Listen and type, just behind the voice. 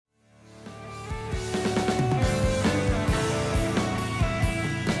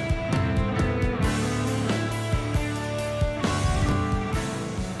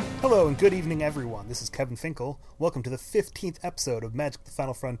Hello and good evening, everyone. This is Kevin Finkel. Welcome to the 15th episode of Magic the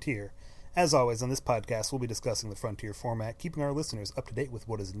Final Frontier. As always, on this podcast, we'll be discussing the Frontier format, keeping our listeners up to date with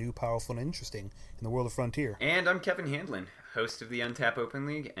what is new, powerful, and interesting in the world of Frontier. And I'm Kevin Handlin, host of the Untap Open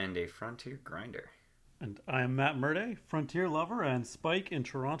League and a Frontier grinder. And I'm Matt Murday, Frontier lover and Spike in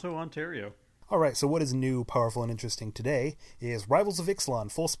Toronto, Ontario. Alright, so what is new, powerful, and interesting today is Rivals of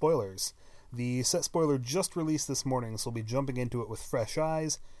Ixalan, full spoilers. The set spoiler just released this morning, so we'll be jumping into it with fresh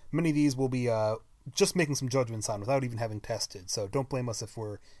eyes. Many of these will be just making some judgments on without even having tested, so don't blame us if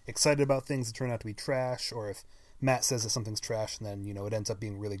we're excited about things that turn out to be trash, or if Matt says that something's trash and then, it ends up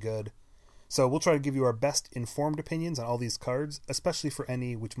being really good. So we'll try to give you our best informed opinions on all these cards, especially for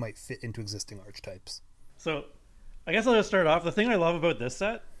any which might fit into existing archetypes. So, I guess I'll just start off. The thing I love about this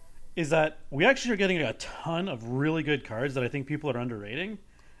set is that we actually are getting a ton of really good cards that I think people are underrating.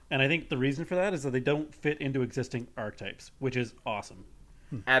 And I think the reason for that is that they don't fit into existing archetypes, which is awesome.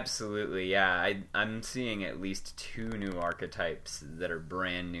 Absolutely, yeah. I'm seeing at least 2 new archetypes that are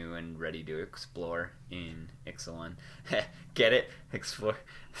brand new and ready to explore in Ixalan. Get it? Explore.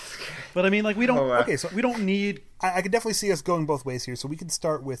 But I mean, we don't. Okay, so we don't need. I could definitely see us going both ways here. So we could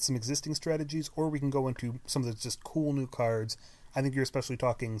start with some existing strategies, or we can go into some of the just cool new cards. I think you're especially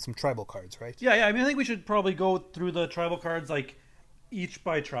talking some tribal cards, right? Yeah. I mean, I think we should probably go through the tribal cards each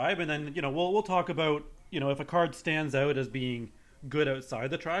by tribe, and then we'll talk about if a card stands out as being good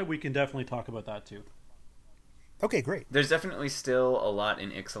outside the tribe, we can definitely talk about that too. Okay, great. There's definitely still a lot in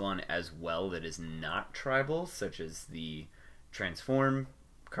Ixalan as well that is not tribal, such as the transform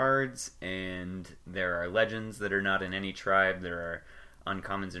cards, and there are legends that are not in any tribe. There are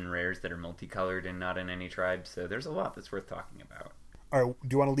uncommons and rares that are multicolored and not in any tribe. So there's a lot that's worth talking about. All right,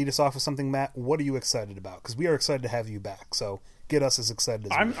 do you want to lead us off with something, Matt? What are you excited about? Because we are excited to have you back, so get us as excited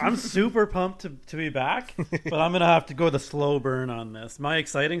as I'm super pumped to be back, but I'm going to have to go the slow burn on this. My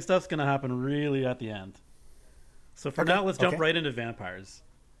exciting stuff's going to happen really at the end. So for now, let's jump right into vampires.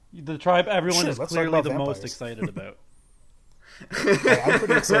 The tribe everyone is clearly the most excited about. Hey, I'm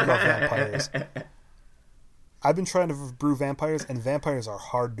pretty excited about vampires. I've been trying to brew vampires, and vampires are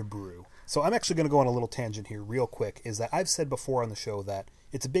hard to brew. So I'm actually going to go on a little tangent here real quick, is that I've said before on the show that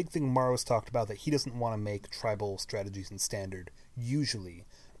it's a big thing Maro's talked about, that he doesn't want to make tribal strategies in Standard, usually.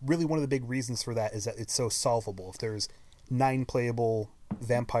 Really one of the big reasons for that is that it's so solvable. If there's 9 playable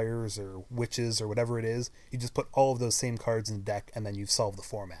vampires or witches or whatever it is, you just put all of those same cards in the deck and then you've solved the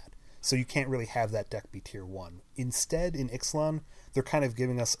format. So you can't really have that deck be tier 1. Instead, in Ixalan, they're kind of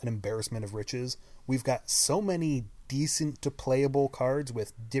giving us an embarrassment of riches. We've got so many decent to playable cards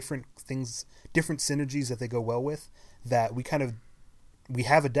with different things, different synergies that they go well with, that we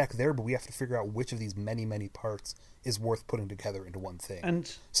have a deck there, but we have to figure out which of these many parts is worth putting together into one thing.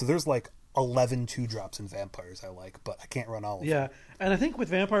 And so there's 11 2-drops in vampires I like, but I can't run all of them. Yeah, and I think with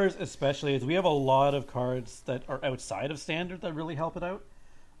vampires especially is we have a lot of cards that are outside of Standard that really help it out.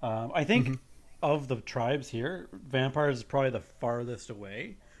 I think of the tribes here, vampires is probably the farthest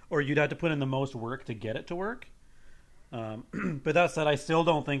away, or you'd have to put in the most work to get it to work. But that said, I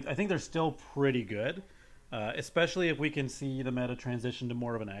think they're still pretty good, especially if we can see the meta transition to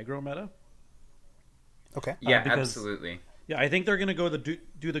more of an aggro meta. Okay. Yeah, absolutely. Yeah, I think they're going to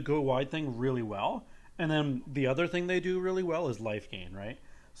do the go wide thing really well, and then the other thing they do really well is life gain, right?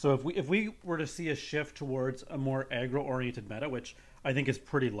 So if we were to see a shift towards a more aggro oriented meta, which I think is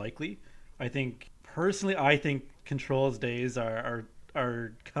pretty likely, I think Control's days are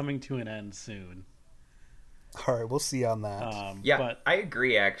coming to an end soon. All right, we'll see on that. But I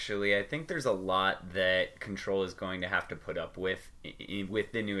agree, actually. I think there's a lot that Control is going to have to put up with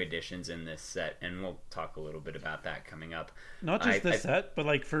the new additions in this set, and we'll talk a little bit about that coming up. Not just this set,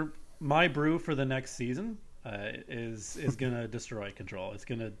 but for my brew for the next season is going to destroy Control.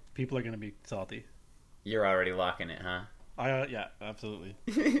 People are going to be salty. You're already locking it, huh? Yeah, absolutely.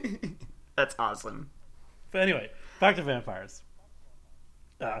 That's awesome. But anyway, back to vampires.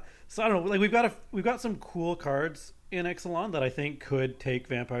 So I don't know, we've got some cool cards in Ixalan that I think could take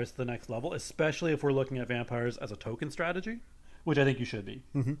vampires to the next level, especially if we're looking at vampires as a token strategy, which I think you should be.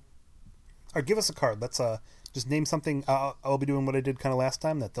 Mm-hmm. All right, give us a card. Let's just name something. I'll be doing what I did kind of last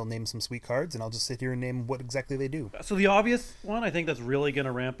time, that they'll name some sweet cards, and I'll just sit here and name what exactly they do. So the obvious one I think that's really going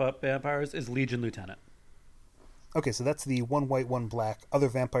to ramp up vampires is Legion Lieutenant. Okay, so that's the 1 white, 1 black. Other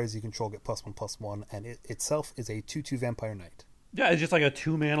vampires you control get +1/+1, and it itself is a 2/2 vampire knight. Yeah, it's just like a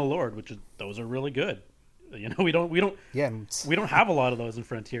 2-mana lord, those are really good. We don't have a lot of those in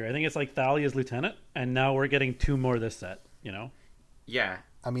Frontier. I think it's like Thalia's Lieutenant, and now we're getting 2 more this set. Yeah.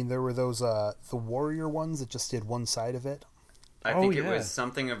 I mean, there were those the warrior ones that just did one side of it. I think it yeah. was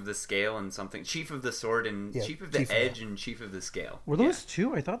something of the scale and something Chief of the Sword and Yeah, Chief of the Chief of Edge that. and Chief of the Scale. Were those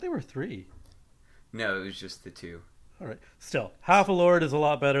two? I thought they were three. No, it was just the two. All right. Still, half a lord is a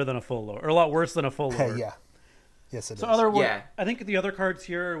lot better than a full lord, or a lot worse than a full lord. Yeah. Yes, it is. So Yeah. I think the other cards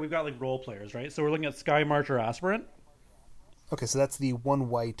here we've got like role players, right? So we're looking at Sky Marcher Aspirant. Okay, so that's the 1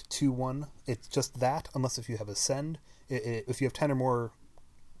 white 2/1. It's just that, unless if you have Ascend. If you have 10 or more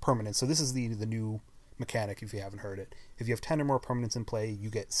permanents, so this is the new mechanic if you haven't heard it. If you have 10 or more permanents in play, you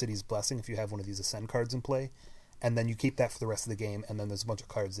get City's Blessing if you have one of these Ascend cards in play. And then you keep that for the rest of the game, and then there's a bunch of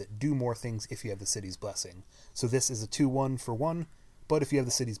cards that do more things if you have the City's Blessing. So this is a 2/1 for 1, but if you have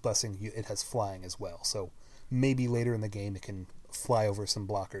the City's Blessing, it has flying as well. So maybe later in the game it can fly over some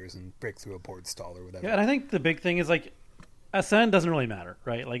blockers and break through a board stall or whatever. Yeah, and I think the big thing is like Ascend doesn't really matter,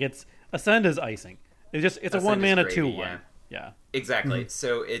 right? Like Ascend is icing. It's a Ascend 1 is mana gravy, 2/1. yeah. Yeah. Exactly.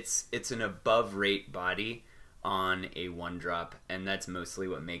 So it's an above rate body on a 1-drop, and that's mostly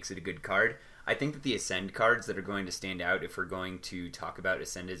what makes it a good card. I think that the Ascend cards that are going to stand out if we're going to talk about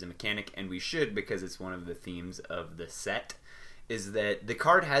Ascend as a mechanic, and we should because it's one of the themes of the set, is that the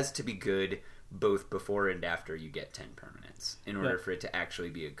card has to be good both before and after you get 10 permanents in order for it to actually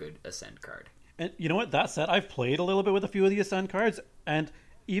be a good Ascend card. And you know what? That said, I've played a little bit with a few of the Ascend cards, and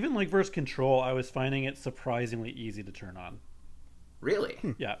even like versus Control, I was finding it surprisingly easy to turn on. Really?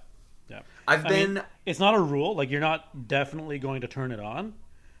 Yeah. Yeah. I mean, mean, it's not a rule. Like, you're not definitely going to turn it on,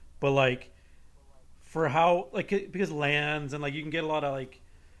 but like, for how, like, because lands and like, you can get a lot of like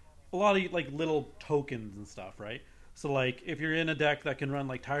little tokens and stuff, right? So like, if you're in a deck that can run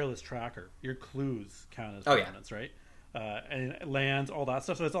like Tireless Tracker, your clues count as permanents, right? And lands, all that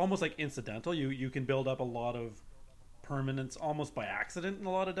stuff. So it's almost like incidental. You can build up a lot of permanents almost by accident in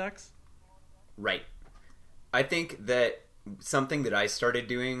a lot of decks. right. I think that something that I started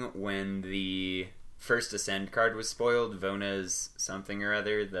doing when the first Ascend card was spoiled, Vona's something or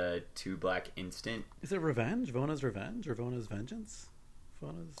other, the 2 black instant. Is it Revenge? Vona's Revenge or Vona's Vengeance?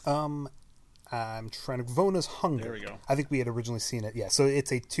 Vona's. I'm trying to... Vona's Hunger. There we go. I think we had originally seen it. Yeah, so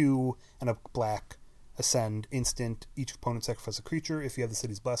it's a 2 and a black Ascend instant. Each opponent sacrifices a creature. If you have the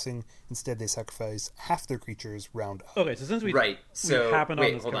City's Blessing, instead they sacrifice half their creatures round up. Okay, so since we Right. So happened wait,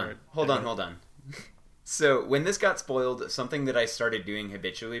 on this hold card, on. Hold on. So when this got spoiled, something that I started doing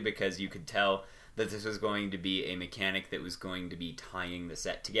habitually because you could tell that this was going to be a mechanic that was going to be tying the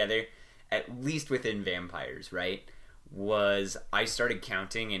set together, at least within vampires, right? Was I started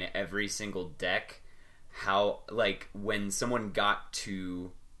counting in every single deck how, like, when someone got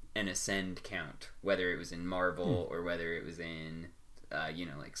to an Ascend count, whether it was in Marvel or whether it was in,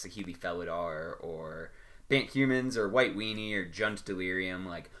 like Saheeli Felidar or Bant Humans or White Weenie or Junt Delirium,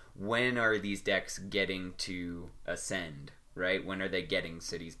 like, when are these decks getting to Ascend, right? When are they getting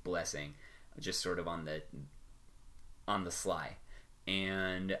City's Blessing? Just sort of on the sly.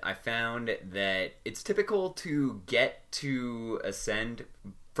 And I found that it's typical to get to Ascend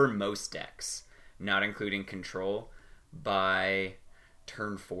for most decks, not including Control, by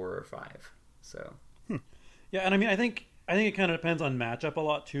turn 4 or 5. So yeah, and I mean, I think it kind of depends on matchup a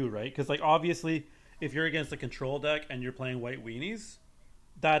lot too, right? Because like obviously, if you're against a Control deck and you're playing White Weenies,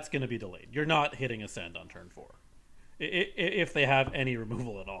 that's going to be delayed. You're not hitting Ascend on turn 4, if they have any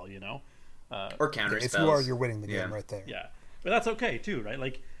removal at all, you know. or counter If spells. you are, you're winning the game right there. Yeah, but that's okay too, right?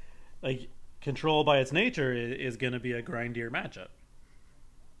 Like Control by its nature is going to be a grindier matchup.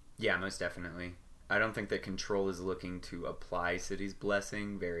 Yeah, most definitely. I don't think that Control is looking to apply City's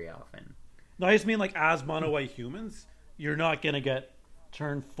Blessing very often. No, I just mean like as mono white humans, you're not going to get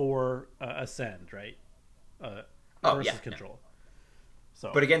turn 4 Ascend, right? Versus Control.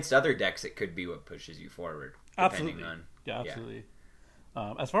 So, But against other decks, it could be what pushes you forward. absolutely, On, absolutely.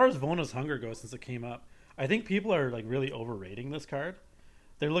 As far as Vona's Hunger goes, since it came up, I think people are like really overrating this card.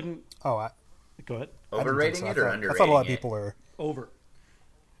 They're looking. Oh, Go ahead. Overrating it or I underrating thought a lot of it? people are... Over.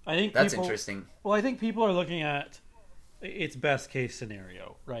 I think That's people, interesting. Well, I think people are looking at its best case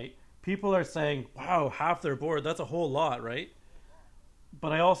scenario, right? People are saying, "Wow, half their board. That's a whole lot, right?"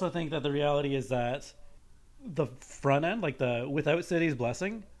 But I also think that the reality is that the front end, like the without City's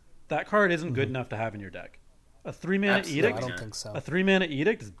Blessing, that card isn't good enough to have in your deck. A 3-mana Absolutely Edict. I don't think so. A 3-mana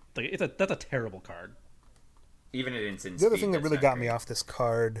Edict is like that's a terrible card. Even at instant The other speed, thing that that's really not got great. me off this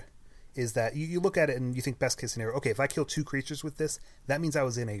card is that you look at it and you think best case scenario, okay, if I kill 2 creatures with this, that means I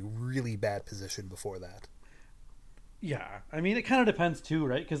was in a really bad position before that. Yeah, I mean it kind of depends too,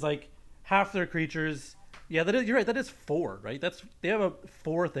 right? Because like half their creatures, yeah, you're right. That is 4, right? They have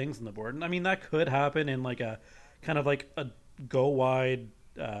 4 things on the board, and I mean that could happen in like a kind of like a go wide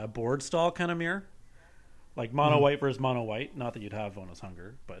board stall kind of mirror, like mono white versus mono white. Not that you'd have Vona's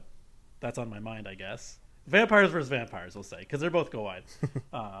Hunger, but that's on my mind, I guess. vampires versus vampires, we'll say, because they're both go wide.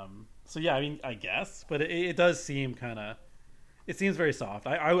 So yeah, I mean, I guess, but it does seem kind of. It seems very soft.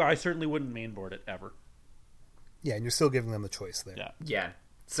 I certainly wouldn't mainboard it ever. Yeah, and you're still giving them the choice there. Yeah. Yeah.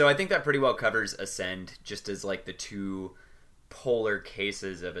 So I think that pretty well covers Ascend, just as like the two polar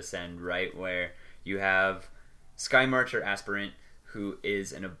cases of Ascend, right? Where you have Sky Marcher Aspirant, who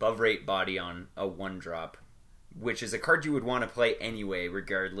is an above rate body on a 1-drop, which is a card you would want to play anyway,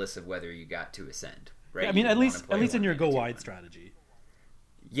 regardless of whether you got to Ascend, right? Yeah, I mean, You at would least wanna play in your one go mana, wide 2/1. strategy.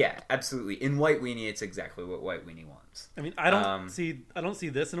 Yeah, absolutely. In White Weenie, it's exactly what White Weenie wants. I mean, I don't see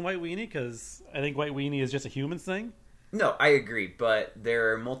this in White Weenie because I think White Weenie is just a human thing. No, I agree, but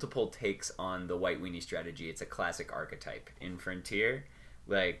there are multiple takes on the White Weenie strategy. It's a classic archetype in Frontier.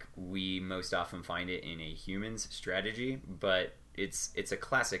 Like, we most often find it in a human's strategy, but it's a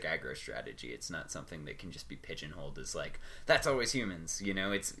classic aggro strategy. It's not something that can just be pigeonholed as like, that's always humans. You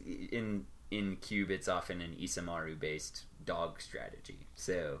know, it's in Cube, it's often an Isamaru-based dog strategy.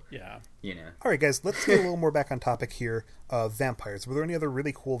 So, Yeah. you know. All right, guys, let's get a little more back on topic here. Vampires. Were there any other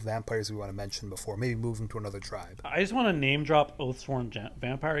really cool vampires we want to mention before? Maybe moving to another tribe. I just want to name drop Oathsworn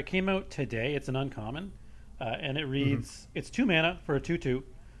Vampire. It came out today. It's an uncommon. And it reads, It's 2 mana for a 2/2.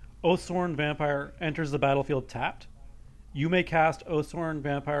 Oathsworn Vampire enters the battlefield tapped. You may cast Oathsworn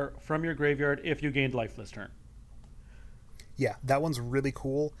Vampire from your graveyard if you gained life this turn. Yeah, that one's really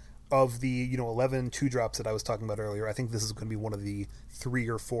cool. Of the 11 2-drops that I was talking about earlier, I think this is going to be one of the 3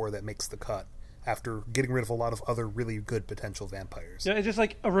 or 4 that makes the cut after getting rid of a lot of other really good potential vampires. Yeah, it's just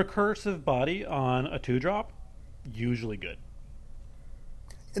like a recursive body on a 2-drop. Usually good.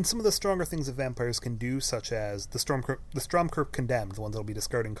 And some of the stronger things that vampires can do, such as the Stromkirk Condemned, the ones that'll be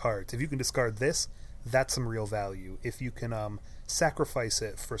discarding cards. If you can discard this, that's some real value. If you can sacrifice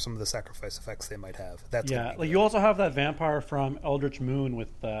it for some of the sacrifice effects they might have, that's Yeah, like you also have that vampire from Eldritch Moon with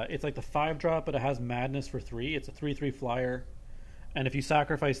it's like the 5-drop, but it has Madness for 3. It's a 3/3 flyer, and if you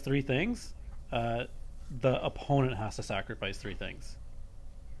sacrifice 3 things, the opponent has to sacrifice 3 things.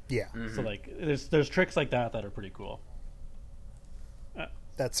 Yeah, So like there's tricks like that are pretty cool.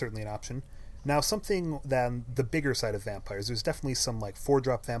 that's certainly an option. Now, something then the bigger side of vampires, there's definitely some like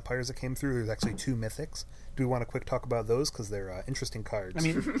 4-drop vampires that came through. There's actually 2 mythics. Do we want to quick talk about those because they're interesting cards? I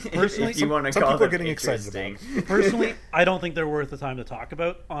mean, personally, if you want to some call people are them getting excited interesting. personally, I don't think they're worth the time to talk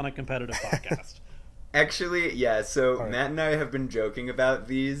about on a competitive podcast. Actually, yeah, so right. Matt and I have been joking about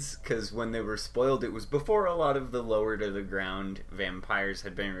these because when they were spoiled, it was before a lot of the lower to the ground vampires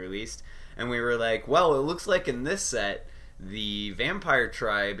had been released. And we were like, well, it looks like in this set, the vampire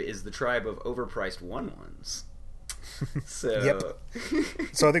tribe is the tribe of overpriced 1/1s. So,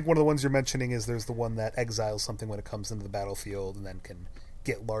 Yep. So I think one of the ones you're mentioning is there's the one that exiles something when it comes into the battlefield and then can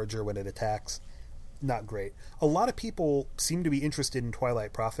get larger when it attacks. Not great. A lot of people seem to be interested in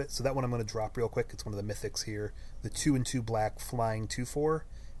Twilight Prophet, so that one I'm going to drop real quick. It's one of the mythics here. The 2/2 black flying 2/4.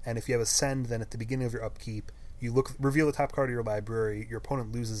 And if you have Ascend, then at the beginning of your upkeep, you reveal the top card of your library, your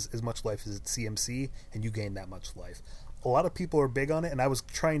opponent loses as much life as its CMC, and you gain that much life. A lot of people are big on it, and I was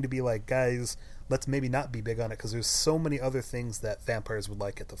trying to be like, guys, let's maybe not be big on it, because there's so many other things that vampires would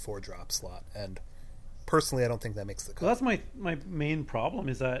like at the 4-drop slot, and personally I don't think that makes the cut. Well, that's my main problem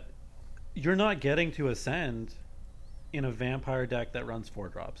is that you're not getting to Ascend in a vampire deck that runs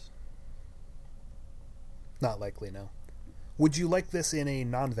 4-drops. Not likely, no. Would you like this in a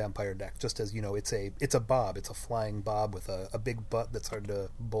non-vampire deck? Just as, it's a bob. It's a flying bob with a big butt that's hard to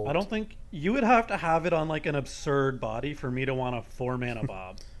bolt. I don't think you would have to have it on like an absurd body for me to want a 4-mana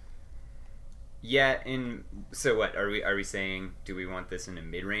bob. yeah, so what are we saying? Do we want this in a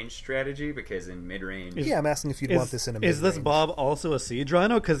mid-range strategy? Because in mid-range, Yeah, I'm asking if you'd want this in a mid-range. Is this bob also a Siege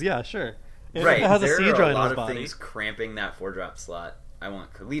Rhino? Because yeah, sure. right? It has There a Siege are a Rhino's lot of body. things cramping that 4-drop slot. I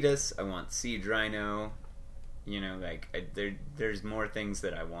want Kalitas. I want Siege Rhino. There's more things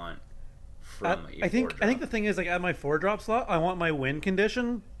that I want from a I think 4-drop. the thing is, like, at my 4-drop slot, I want my win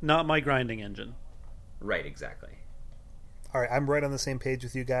condition, not my grinding engine. Right, exactly. All right, I'm right on the same page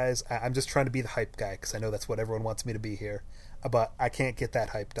with you guys. I'm just trying to be the hype guy because I know that's what everyone wants me to be here. But I can't get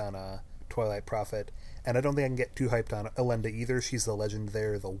that hyped on Twilight Prophet. And I don't think I can get too hyped on Elenda either. She's the legend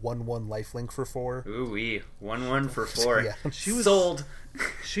there, the 1/1 lifelink for 4. Ooh-wee. 1/1 for 4. Yeah. She was sold.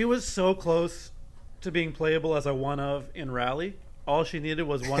 She was so close to being playable as a 1-of in Rally. All she needed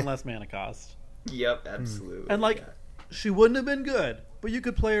was 1 less mana cost. Yep, absolutely. And, like, yeah. she wouldn't have been good, but you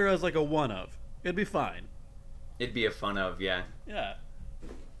could play her as, like, a 1-of. It'd be fine. It'd be a fun of, yeah. Yeah.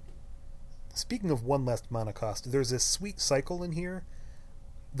 Speaking of 1 less mana cost, there's this sweet cycle in here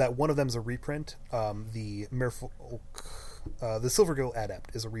that one of them's a reprint. The Merfolk the Silvergill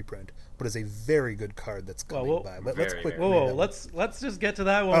Adept is a reprint, but is a very good card that's coming by. But let's quickly. Whoa! Let's just get to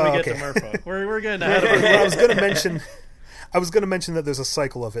that when we get to Merfolk. We're getting ahead of ourselves. Well, I was going to mention that there's a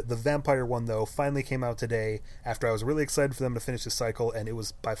cycle of it. The Vampire one, though, finally came out today after I was really excited for them to finish the cycle, and it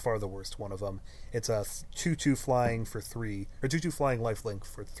was by far the worst one of them. It's a 2/2 flying for 3, or 2/2 flying lifelink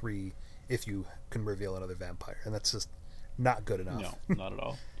for 3 if you can reveal another vampire, and that's just not good enough. No, not at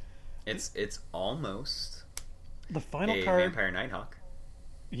all. It's almost the final a card. Vampire Nighthawk.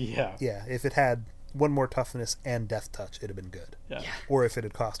 Yeah. Yeah, if it had one more toughness and death touch, it'd have been good. Yeah. Or if it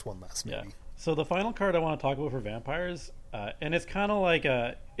had cost one less, maybe. Yeah. So the final card I want to talk about for vampires, and it's kind of like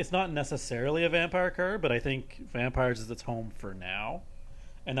it's not necessarily a vampire card, but I think vampires is its home for now,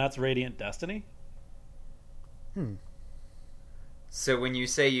 and that's Radiant Destiny. So when you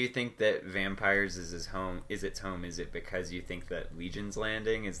say you think that vampires is its home, is it because you think that Legion's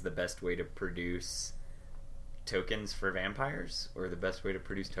Landing is the best way to produce tokens for vampires, or the best way to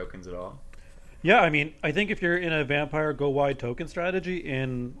produce tokens at all? Yeah, I mean, I think if you're in a vampire go wide token strategy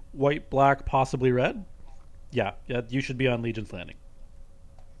in white, black, possibly red, yeah, you should be on Legion's Landing.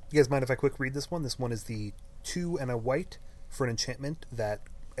 You guys mind if I quick read this one? This one is the 2 and a white for an enchantment that,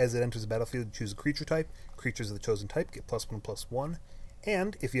 as it enters the battlefield, you choose a creature type. Creatures of the chosen type get +1/+1.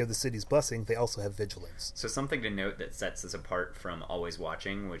 And if you have the City's Blessing, they also have Vigilance. So something to note that sets this apart from Always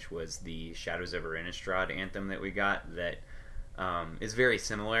Watching, which was the Shadows over Innistrad anthem that we got, that is very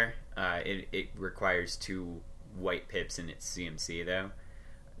similar. It requires 2 white pips in its CMC, though.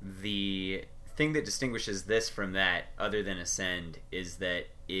 The thing that distinguishes this from that, other than Ascend, is that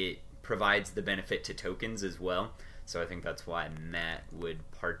it provides the benefit to tokens as well. So I think that's why Matt would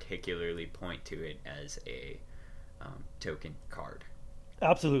particularly point to it as a token card.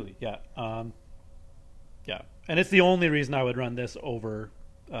 Absolutely, yeah. Yeah, and it's the only reason I would run this over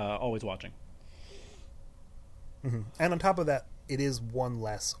Always Watching. Mm-hmm. And on top of that, it is one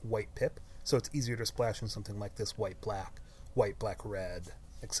less white pip, so it's easier to splash in something like this white black red,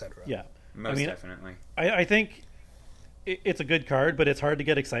 etc. Yeah, Most definitely. I think it's a good card, but it's hard to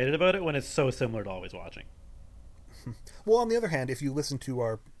get excited about it when it's so similar to Always Watching. Well, on the other hand, if you listen to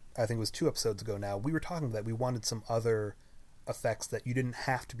our, I think it was 2 episodes ago now, we were talking that we wanted some other effects that you didn't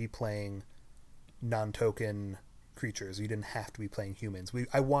have to be playing non-token creatures. You didn't have to be playing humans.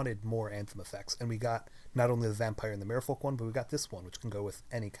 I wanted more Anthem effects, and we got not only the Vampire and the Merfolk one, but we got this one, which can go with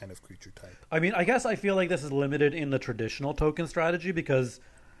any kind of creature type. I mean, I guess I feel like this is limited in the traditional token strategy, because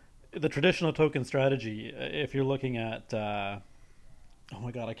the traditional token strategy, if you're looking at, oh my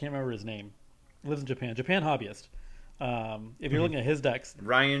god, I can't remember his name. He lives in Japan Hobbyist. If you're looking at his decks,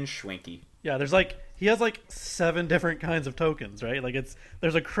 Ryan Schwenke. Yeah, he has 7 different kinds of tokens, right?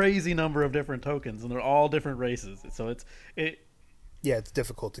 There's a crazy number of different tokens, and they're all different races. So yeah, it's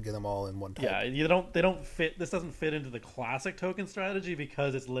difficult to get them all in one type. Yeah, they don't fit. This doesn't fit into the classic token strategy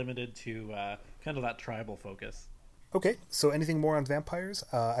because it's limited to kind of that tribal focus. Okay, so anything more on vampires?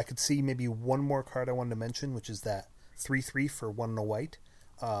 I could see maybe one more card I wanted to mention, which is that 3/3 for 1 and a white.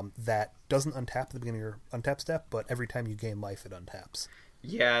 That doesn't untap at the beginning of your untap step, but every time you gain life, it untaps.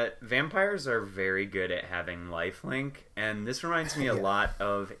 Yeah, vampires are very good at having lifelink, and this reminds me a lot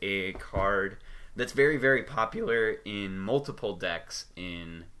of a card that's very, very popular in multiple decks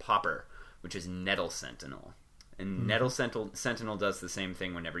in Pauper, which is Nettle Sentinel. And Nettle Sentinel does the same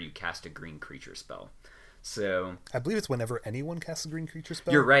thing whenever you cast a green creature spell. So I believe it's whenever anyone casts a green creature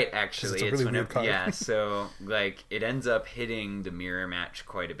spell. You're right, actually. It's a really weird card. Yeah, so it ends up hitting the mirror match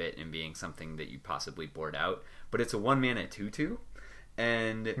quite a bit and being something that you possibly board out. But it's a 1-mana 2/2,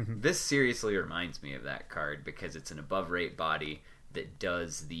 and this seriously reminds me of that card because it's an above rate body that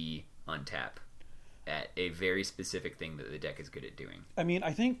does the untap at a very specific thing that the deck is good at doing. I mean,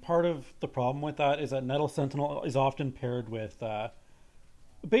 I think part of the problem with that is that Nettle Sentinel is often paired with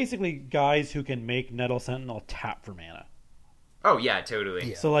basically guys who can make Nettle Sentinel tap for mana. Oh yeah,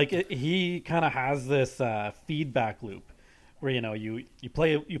 totally. Yeah. So he kind of has this feedback loop where you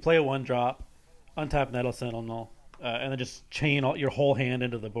play a 1-drop, untap Nettle Sentinel, and then just chain your whole hand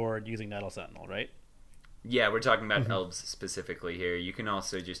into the board using Nettle Sentinel, right? Yeah, we're talking about elves specifically here. You can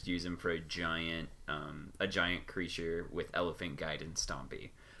also just use them for a giant creature with Elephant Guide and Stompy.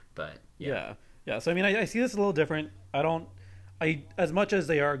 But yeah. So I mean, I see this a little different. As much as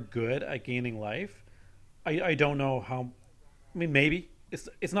they are good at gaining life, I don't know how. I mean, maybe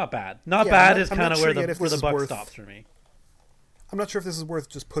it's not bad. Bad is kind of where the buck stops for me. I'm not sure if this is worth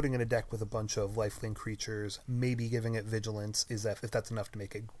just putting in a deck with a bunch of lifelink creatures, maybe giving it vigilance, if that's enough to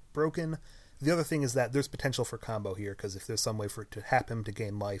make it broken. The other thing is that there's potential for combo here, because if there's some way for it to happen to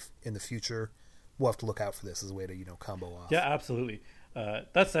gain life in the future, we'll have to look out for this as a way to combo off. Yeah, absolutely.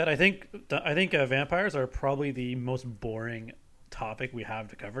 That said, I think vampires are probably the most boring topic we have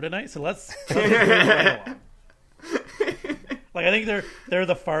to cover tonight. So let's move right along. Like, I think they're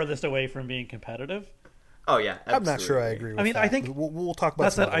the farthest away from being competitive. Oh yeah, absolutely. I'm not sure I agree with that. I mean, I think we'll talk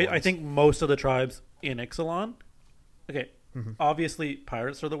about that. I think most of the tribes in Ixalan, okay, obviously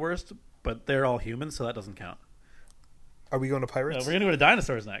pirates are the worst, but they're all humans, so that doesn't count. Are we going to pirates? No, we're going to go to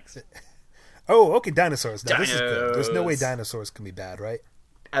dinosaurs next. Oh, okay, dinosaurs. Now, this is good. There's no way dinosaurs can be bad, right?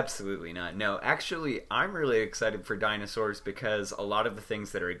 Absolutely not. No, actually, I'm really excited for dinosaurs because a lot of the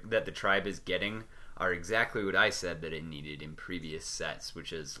things that the tribe is getting are exactly what I said that it needed in previous sets,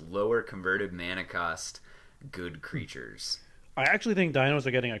 which is lower converted mana cost, good creatures. I actually think dinos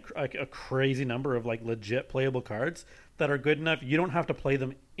are getting a crazy number of like legit playable cards that are good enough. You don't have to play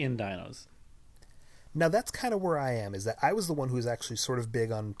them in dinos. Now, that's kind of where I am, is that I was the one who was actually sort of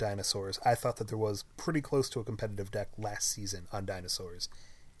big on dinosaurs. I thought that there was pretty close to a competitive deck last season on dinosaurs.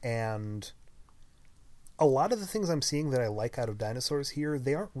 And a lot of the things I'm seeing that I like out of dinosaurs here,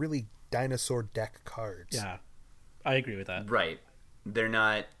 they aren't really dinosaur deck cards. Yeah, I agree with that. Right. They're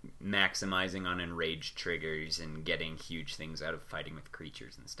not maximizing on enraged triggers and getting huge things out of fighting with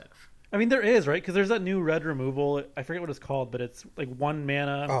creatures and stuff. I mean, there is, right? Because there's that new red removal. I forget what it's called, but it's like 1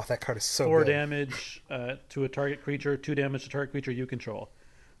 mana. Oh, that card is so 4 good. damage to a target creature, 2 damage to target creature you control.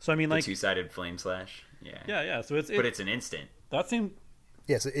 So I mean, like the 2-sided flame slash. Yeah. So but it's an instant. That seemed.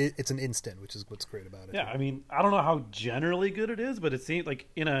 Yes, it's an instant, which is what's great about it. Yeah, I mean, I don't know how generally good it is, but it seems like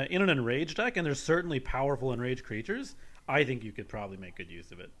in an enraged deck, and there's certainly powerful enraged creatures. I think you could probably make good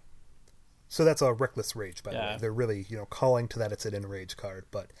use of it. So that's a Reckless Rage, by the way. They're really, calling to that it's an enraged card,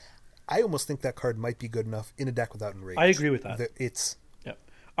 but I almost think that card might be good enough in a deck without enrage. I agree with that. Yep.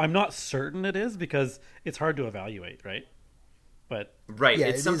 I'm not certain it is because it's hard to evaluate, right? But right, yeah,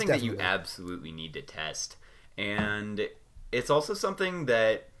 it's something that you absolutely need to test, and it's also something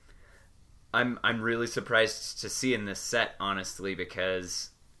that I'm really surprised to see in this set, honestly, because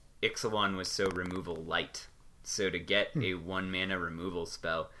Ixalan was so removal light. So to get a 1 mana removal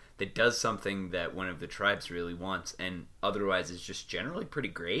spell that does something that one of the tribes really wants and otherwise is just generally pretty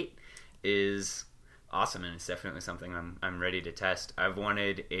great is awesome, and it's definitely something I'm ready to test. I've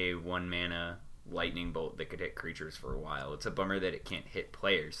wanted a 1 mana lightning bolt that could hit creatures for a while. It's a bummer that it can't hit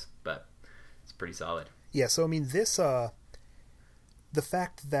players, but it's pretty solid. Yeah, so I mean, this the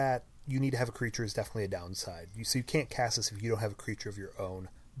fact that you need to have a creature is definitely a downside. So you can't cast this if you don't have a creature of your own.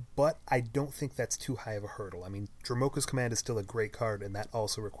 But I don't think that's too high of a hurdle. I mean, Dromoka's Command is still a great card, and that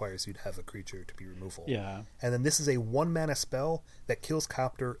also requires you to have a creature to be removal. Yeah. And then this is a 1 mana spell that kills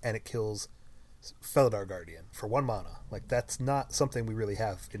Copter, and it kills Felidar Guardian for 1 mana. Like, that's not something we really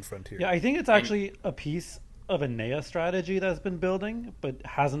have in Frontier. Yeah, I think it's actually a piece of a Nea strategy that's been building, but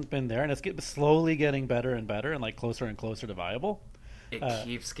hasn't been there, and it's slowly getting better and better, and like closer and closer to viable. It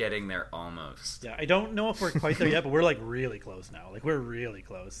keeps getting there almost. Yeah, I don't know if we're quite there yet, but we're like really close now. Like, we're really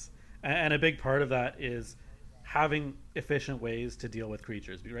close. And a big part of that is having efficient ways to deal with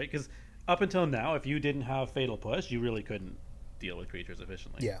creatures, right? Because up until now, if you didn't have Fatal Push, you really couldn't deal with creatures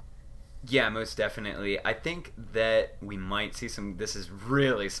efficiently. Yeah. Yeah, most definitely. I think that we might see some... This is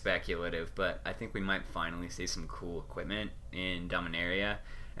really speculative, but I think we might finally see some cool equipment in Dominaria.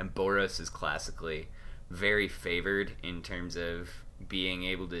 And Boros is classically very favored in terms of being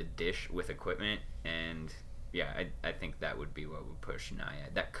able to dish with equipment, and yeah, I think that would be what would push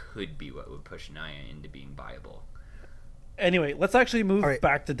Naya. That could be what would push Naya into being viable. Anyway, let's actually move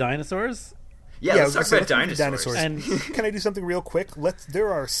back to dinosaurs. Yeah, let's talk about dinosaurs. And can I do something real quick?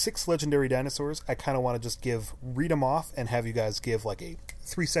 There are 6 legendary dinosaurs. I kind of want to just read them off and have you guys give like a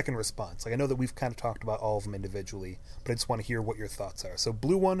 3-second response. Like, I know that we've kind of talked about all of them individually, but I just want to hear what your thoughts are. So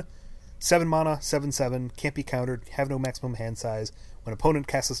blue one, 7 mana, 7/7, can't be countered, have no maximum hand size. When opponent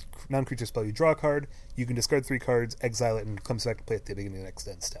casts a non-creature spell, you draw a card, you can discard 3 cards, exile it, and it comes back to play at the beginning of the next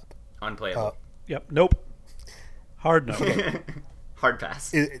end step. Unplayable. Yep. Nope. Hard no. Okay. Hard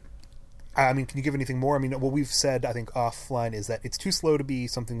pass. I mean, can you give anything more? I mean, what we've said, I think, offline is that it's too slow to be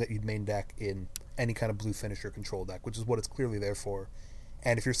something that you'd main deck in any kind of blue finisher control deck, which is what it's clearly there for.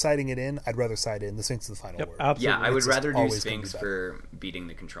 And if you're siding it in, I'd rather side in. The Sphinx is the final word. Absolutely. Yeah, I would rather do Sphinx for beating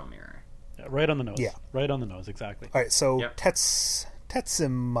the control mirror. Yeah, right on the nose. Yeah. Right on the nose, exactly. All right, so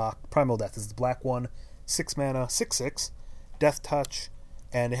Tetsim Primal Death is the black one, 6 mana, 6/6, Death Touch,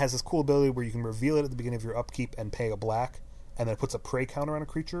 and it has this cool ability where you can reveal it at the beginning of your upkeep and pay a black, and then it puts a prey counter on a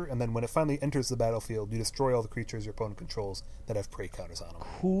creature, and then when it finally enters the battlefield, you destroy all the creatures your opponent controls that have prey counters on them.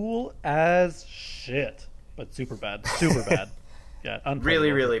 Cool as shit, but super bad. Super bad. Yeah,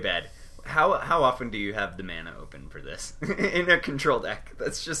 really, really bad. How often do you have the mana open for this in a control deck?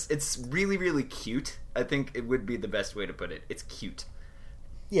 It's really, really cute. I think it would be the best way to put it. It's cute.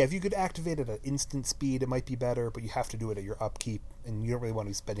 Yeah, if you could activate it at instant speed, it might be better, but you have to do it at your upkeep, and you don't really want to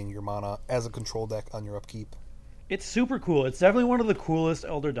be spending your mana as a control deck on your upkeep. It's super cool. It's definitely one of the coolest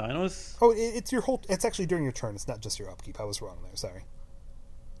Elder Dinos. Oh, it's your whole. It's actually during your turn. It's not just your upkeep. I was wrong there. Sorry.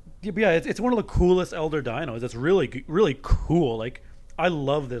 Yeah, it's one of the coolest Elder Dinos. It's really, really cool. Like, I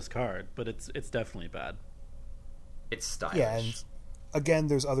love this card, but it's definitely bad. It's stylish. Yeah, and again,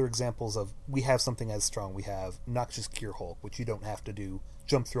 there's other examples of we have something as strong. We have Noxious Cure Hulk, which you don't have to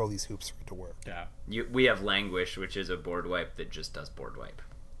jump through all these hoops for it to work. Yeah. We have Languish, which is a board wipe that just does board wipe.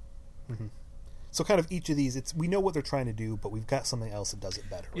 Mm-hmm. So kind of each of these, we know what they're trying to do, but we've got something else that does it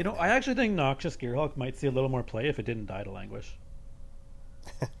better. You know, I actually think Noxious Gearhulk might see a little more play if it didn't die to Languish.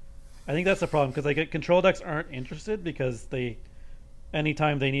 I think that's the problem, because like control decks aren't interested because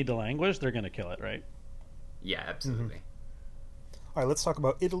anytime they need to Languish, they're going to kill it, right? Yeah, absolutely. Mm-hmm. All right, let's talk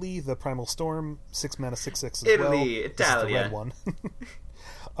about Italy, the Primal Storm, 6 mana, 6/6 as Italy, well. Italia. This is the red one.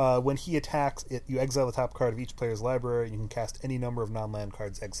 When he attacks, you exile the top card of each player's library. You can cast any number of non-land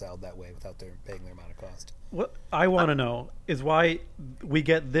cards exiled that way without paying their mana cost. What I want to know is why we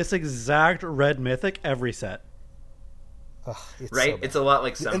get this exact red mythic every set. It's right? so It's a lot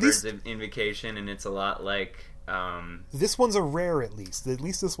like Sunbird's Invocation, and it's a lot like... This one's a rare, at least. At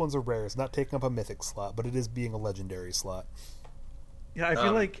least this one's a rare. It's not taking up a mythic slot, but it is being a legendary slot. Yeah, I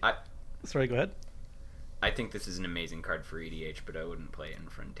feel like... Sorry, go ahead. I think this is an amazing card for EDH, but I wouldn't play it in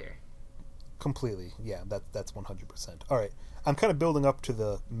Frontier. Completely. Yeah, that's 100%. All right. I'm kind of building up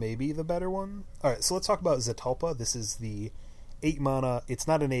to maybe the better one. All right, so let's talk about Zetalpa. This is the 8 mana. It's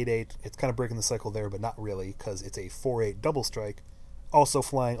not an 8/8. It's kind of breaking the cycle there, but not really, because it's a 4/8 double strike. Also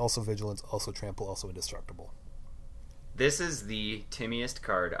flying, also vigilance, also trample, also indestructible. This is the Timmiest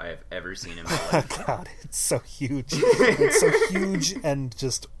card I have ever seen in my life. God, it's so huge. It's so huge, and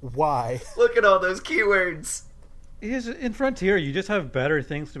just why? Look at all those keywords. In Frontier, you just have better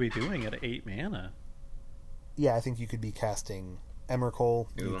things to be doing at 8 mana. Yeah, I think you could be casting Emrakul.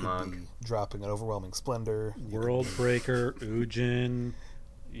 You Ulamog. could be dropping an Overwhelming Splendor. World Breaker, Ujin,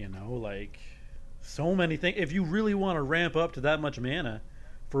 so many things. If you really want to ramp up to that much mana,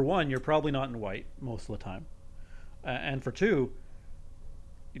 for one, you're probably not in white most of the time. And for two,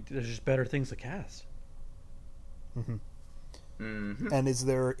 there's just better things to cast. Mm-hmm. Mm-hmm.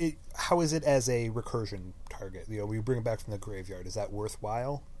 And how is it as a recursion target? We bring it back from the graveyard. Is that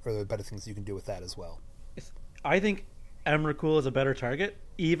worthwhile? Or are there better things you can do with that as well? I think Emrakul is a better target,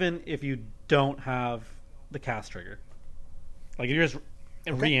 even if you don't have the cast trigger. Like, if you're just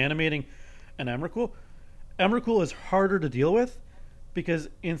reanimating an Emrakul, Emrakul is harder to deal with because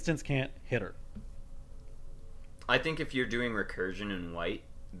instants can't hit her. I think if you're doing recursion in white,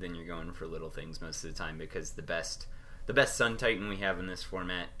 then you're going for little things most of the time, because the best Sun Titan we have in this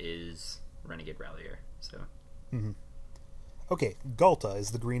format is Renegade Rallier. So, Okay, Ghalta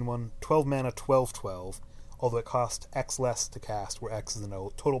is the green one. 12 mana, 12/12. Although it costs X less to cast, where X is the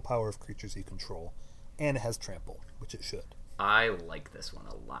total power of creatures you control, and it has trample, which it should. I like this one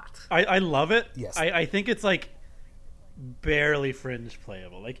a lot. I love it. Yes, I think it's barely fringe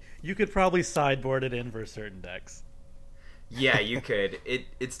playable. You could probably sideboard it in for certain decks. Yeah, you could.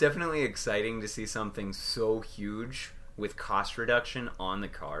 It's definitely exciting to see something so huge with cost reduction on the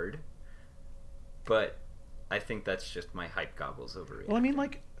card. But I think that's just my hype goggles overrated. Well, I mean,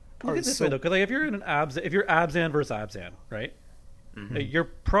 look at this way though, because if you're in if you're Abzan versus Abzan, right? Mm-hmm. You're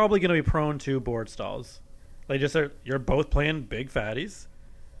probably going to be prone to board stalls. You're both playing big fatties.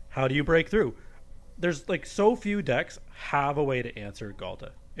 How do you break through? There's so few decks have a way to answer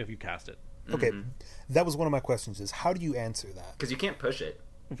Ghalta if you cast it. Okay, that was one of my questions: is how do you answer that? Because you can't push it.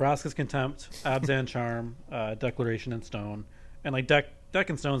 Vraska's Contempt, Abzan Charm, Declaration in Stone, and Deck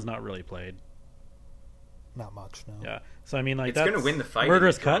in Stone's not really played. Not much, no. Yeah, so I mean, it's going to win the fight.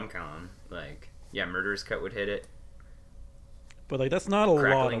 Murderous in Cut. Murderous Cut would hit it. But that's not a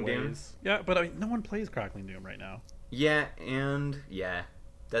lot of ways. Doom. Yeah, but I mean, no one plays Crackling Doom right now. Yeah,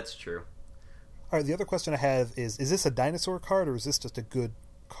 that's true. All right, the other question I have is this a dinosaur card, or is this just a good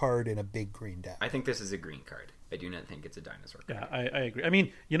card in a big green deck? I think this is a green card. I do not think it's a dinosaur card. Yeah, I agree. I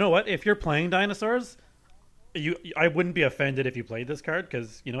mean, you know what? If you're playing dinosaurs, I wouldn't be offended if you played this card,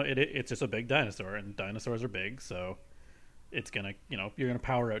 because it's just a big dinosaur, and dinosaurs are big, so it's gonna you're gonna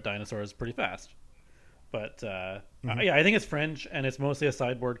power out dinosaurs pretty fast. But I think it's fringe, and it's mostly a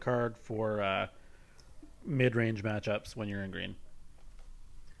sideboard card for mid-range matchups when you're in green.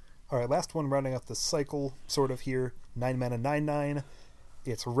 All right, last one, rounding out the cycle sort of here. 9 mana, 9/9.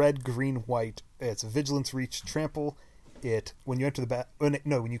 It's red, green, white. It's Vigilance, Reach, Trample. When you enter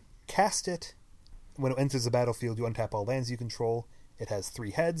when you cast it, when it enters the battlefield, you untap all lands you control. It has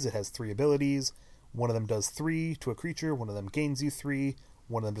 3 heads. It has 3 abilities. One of them does 3 to a creature. One of them gains you 3.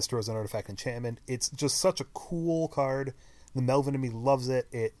 one of them destroys an artifact enchantment. It's just such a cool card. The Melvin in me loves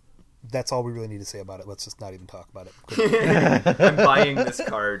it. That's all we really need to say about it. Let's just not even talk about it. I'm buying this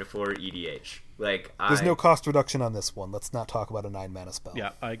card for EDH. There's no cost reduction on this one. Let's not talk about a 9-mana spell.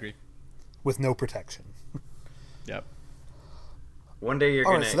 Yeah, I agree. With no protection. Yep. One day you're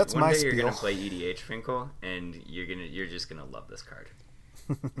gonna spiel. play EDH, Finkel, and you're just gonna love this card.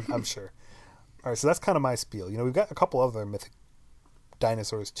 I'm sure. All right, so that's kind of my spiel. We've got a couple other mythic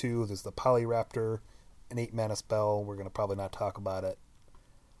dinosaurs too. There's the Polyraptor, an 8-mana spell. We're gonna probably not talk about it.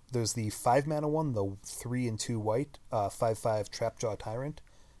 There's the 5-mana one, the 3 and 2 white, 5/5 Trapjaw Tyrant,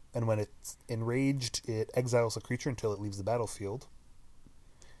 and when it's enraged, it exiles a creature until it leaves the battlefield.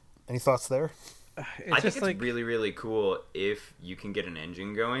 Any thoughts there? I think it's really, really cool if you can get an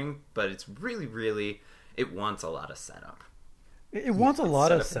engine going, but it's really, really, it wants a lot of setup. It wants a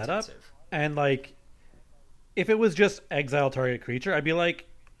lot of setup, and if it was just exile target creature, I'd be like,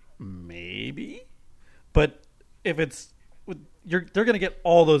 maybe, but if it's they're going to get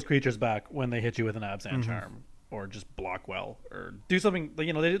all those creatures back when they hit you with an Abzan Charm or just block well or do something.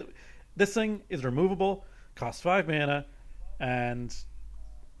 This thing is removable, costs 5 mana, and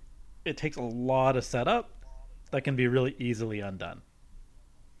it takes a lot of setup that can be really easily undone.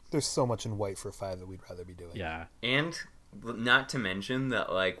 There's so much in white for 5 that we'd rather be doing. Yeah. And not to mention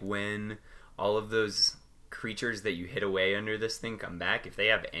that when all of those creatures that you hit away under this thing come back, if they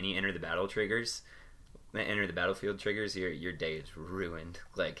have any enter the battlefield triggers, your day is ruined.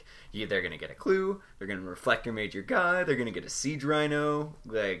 They're gonna get a Clue, they're gonna Reflector Major God, they're gonna get a Siege Rhino,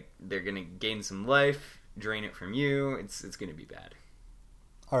 they're gonna gain some life, drain it from you. It's gonna be bad.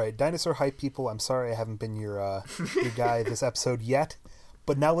 All right, dinosaur hype people, I'm sorry I haven't been your guy this episode yet,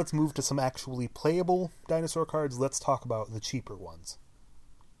 but now let's move to some actually playable dinosaur cards. Let's talk about the cheaper ones.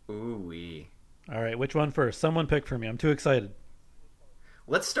 Ooh-wee. All right, which one first? Someone pick for me. I'm too excited.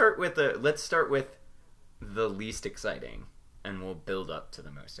 Let's start with the least exciting, and we'll build up to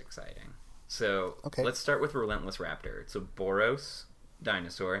the most exciting. So Let's start with Relentless Raptor. It's a Boros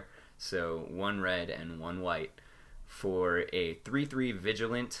dinosaur, so 1 red and 1 white for a 3/3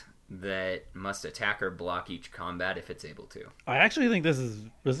 vigilant that must attack or block each combat if it's able to. I actually think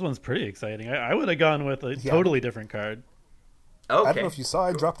this one's pretty exciting. I would have gone with a totally different card. Okay. I don't know if you saw,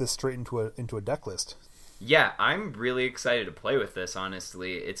 I dropped this straight into a deck list. Yeah, I'm really excited to play with this,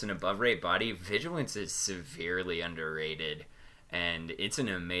 honestly. It's an above-rate body. Vigilance is severely underrated, and it's an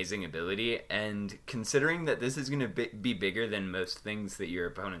amazing ability. And considering that this is going to be bigger than most things that your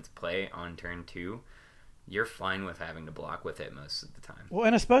opponents play on turn 2, you're fine with having to block with it most of the time. Well,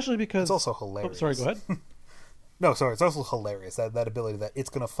 and especially because... It's also hilarious. Oh, sorry, go ahead. No, sorry, it's also hilarious, that ability that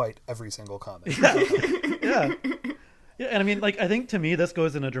it's going to fight every single combat. Yeah. Yeah, and I mean, I think to me this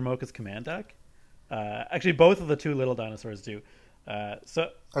goes in a Dromoka's command deck. Actually, both of the 2 little dinosaurs do. So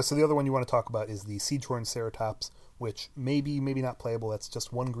the other one you want to talk about is the Siegehorn Ceratops, which maybe not playable. That's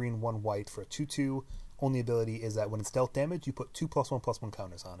just 1 green, 1 white for a 2/2. Only ability is that when it's dealt damage, you put 2 +1/+1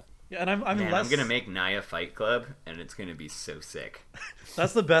 counters on it. Yeah, and I'm gonna make Naya Fight Club, and it's gonna be so sick.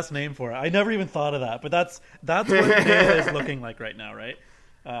 That's the best name for it. I never even thought of that, but that's what Naya is looking like right now, right?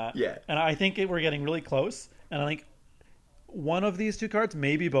 Yeah. And I think we're getting really close, and I think one of these 2 cards,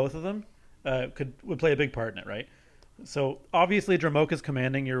 maybe both of them, would play a big part in it, right? So obviously Dromoka's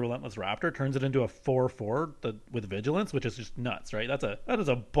commanding your Relentless Raptor turns it into a 4/4 with Vigilance, which is just nuts, right? That is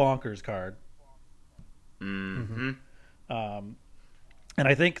a bonkers card. Mm-hmm. And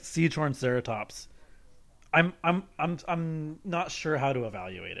I think Siegehorn Ceratops, I'm not sure how to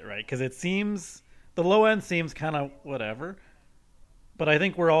evaluate it, right? Because it seems the low end seems kind of whatever, but I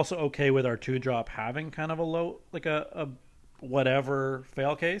think we're also okay with our 2-drop having kind of a low, a whatever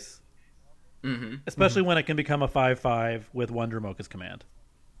fail case. Mm-hmm. Especially when it can become a 5/5 with 1 Dromoka's command.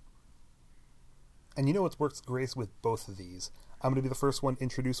 And you know what works great with both of these? I'm going to be the first one to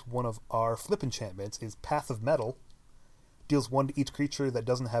introduce one of our flip enchantments, is Path of Metal. Deals 1 to each creature that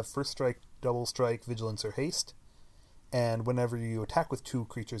doesn't have first strike, double strike, vigilance, or haste. And whenever you attack with 2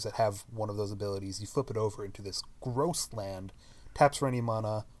 creatures that have one of those abilities, you flip it over into this gross land, taps for any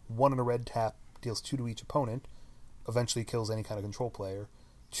mana, 1 and a red tap, deals 2 to each opponent, eventually kills any kind of control player.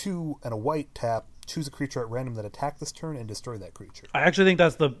 2 and a white tap, choose a creature at random that attack this turn and destroy that creature. I actually think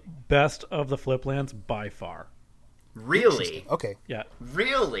that's the best of the flip lands by far. Really? Okay. Yeah.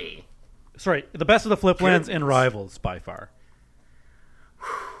 Really? Sorry, the best of the flip lands in Rivals by far.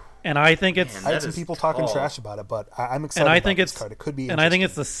 And I think it's... I had some people talking trash about it, but I'm excited and I about think this it's, card. It could be and I think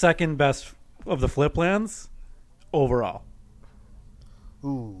it's the second best of the flip lands overall.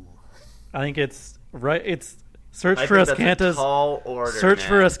 Ooh. I think it's... right. It's... Search I for think that's a Ascanta's... tall order, Search man.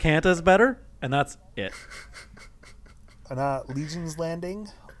 for Ascanta's better, and that's it. Not Legion's Landing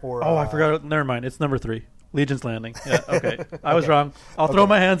or Oh, I forgot. Never mind. It's number 3. Legion's Landing. Yeah, okay. I was wrong. I'll throw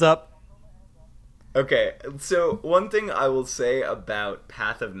my hands up. Okay, so one thing I will say about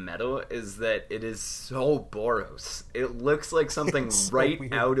Path of Metal is that it is so Boros. It looks like something So right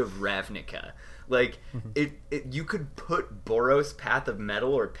weird. out of Ravnica. Like, you could put Boros Path of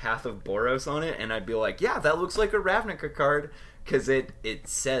Metal or Path of Boros on it, and I'd be like, yeah, that looks like a Ravnica card, because it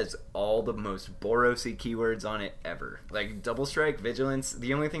says all the most Boros-y keywords on it ever. Like, Double Strike, Vigilance,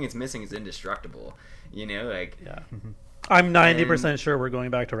 the only thing it's missing is Indestructible. You know, like... Yeah. I'm 90% sure we're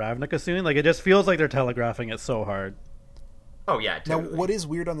going back to Ravnica soon. Like, it just feels like they're telegraphing it so hard. Oh, yeah, totally. Now, what is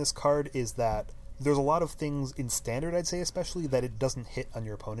weird on this card is that there's a lot of things in Standard, I'd say especially, that it doesn't hit on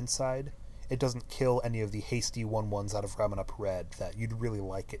your opponent's side. It doesn't kill any of the hasty 1/1s out of Ramen Up Red that you'd really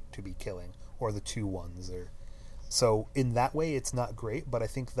like it to be killing, or the 2/1s. So, in that way, it's not great, but I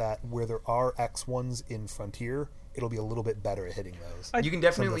think that where there are X1s in Frontier, it'll be a little bit better at hitting those. You can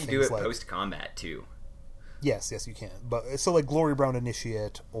definitely do it like- post-combat, too. Yes, you can. But so like Glory Brown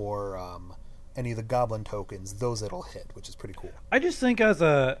Initiate or any of the Goblin tokens, those it'll hit, which is pretty cool. I just think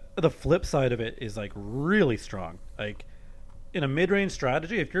the flip side of it is like really strong. Like in a mid-range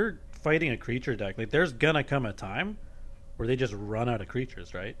strategy, if you're fighting a creature deck, like there's gonna come a time where they just run out of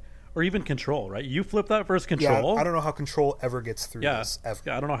creatures, right? Or even control, right? You flip that first control. Yeah, I don't know how control ever gets through this ever.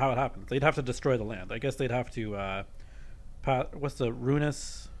 Yeah, I don't know how it happens. They'd have to destroy the land. I guess they'd have to. What's the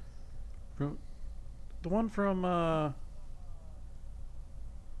Runus? The one from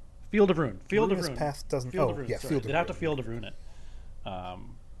Field of Ruin. Field of Ruinous Ruin. Path doesn't. Field Oh, of Ruin. yeah, Sorry. Field of They'd have to Ruin. Field of Ruin it.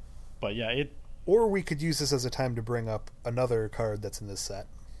 But yeah, it. Or we could use this as a time to bring up another card that's in this set.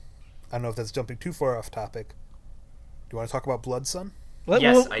 I don't know if that's jumping too far off topic. Do you want to talk about Blood Sun?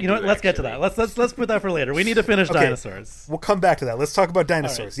 Yes, I you know do, what? Let's get to that. actually. Let's put that for later. We need to finish Okay. dinosaurs. We'll come back to that. Let's talk about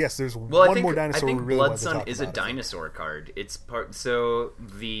dinosaurs. All right. Yes, there's Well, one more dinosaur I think we really Blood want to Sun talk is about. a dinosaur card. It's part. So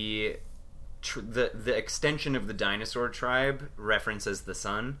the extension of the dinosaur tribe references the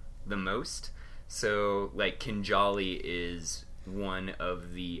sun the most. So like Kinjali is one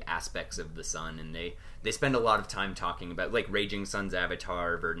of the aspects of the sun, and they spend a lot of time talking about like Raging Sun's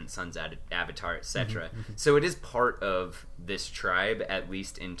avatar, Verdant Sun's avatar, etc. So it is part of this tribe, at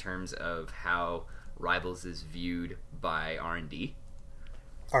least in terms of how Rivals is viewed by R&D.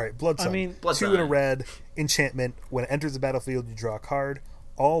 All right, Blood Sun. I mean, Blood 2 Sun. in a red enchantment. When it enters the battlefield, you draw a card.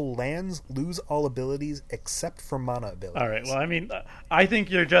 All lands lose all abilities except for mana abilities. All right. Well, I mean, I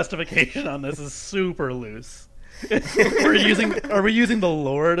think your justification on this is super loose. Are we using the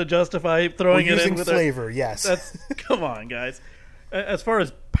lore to justify throwing We're it using in with flavor, yes. Come on, guys. As far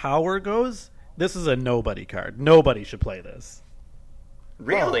as power goes, this is a nobody card. Nobody should play this.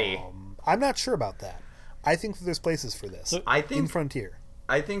 Really? I'm not sure about that. I think that there's places for this. I think in Frontier.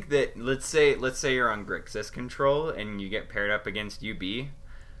 I think that let's say you're on Grixis control and you get paired up against UB,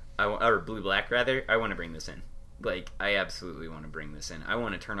 or blue black rather. I want to bring this in. Like I absolutely want to bring this in. I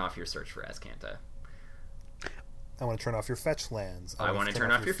want to turn off your search for Azcanta. I want to turn off your fetch lands. I want to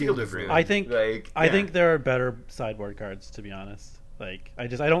turn off your Field of Ruin. I think I think there are better sideboard cards, to be honest. Like I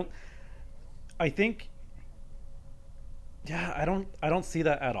don't see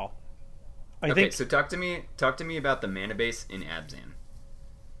that at all. I think so talk to me about the mana base in Abzan.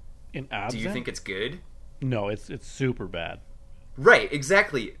 in Abzan, Do you think it's good? No, it's super bad. Right,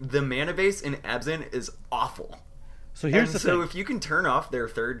 exactly. The mana base in Abzan is awful. So here's And the so thing. if you can turn off their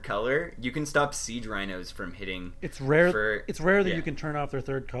third color, you can stop Siege Rhinos from hitting. It's rare. for- It's rare that yeah. you can turn off their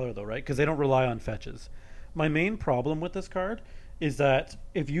third color, though, right? Because they don't rely on fetches. My main problem with this card is that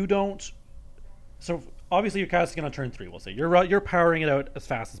if you don't, so obviously you're casting it on turn 3. We'll say you're powering it out as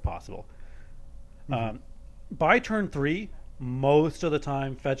fast as possible. By turn 3, most of the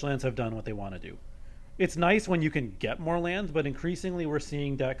time, fetch lands have done what they want to do. It's nice when you can get more lands, but increasingly we're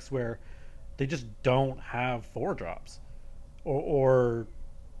seeing decks where they just don't have 4-drops, or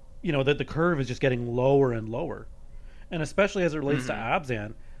you know that the curve is just getting lower and lower, and especially as it relates to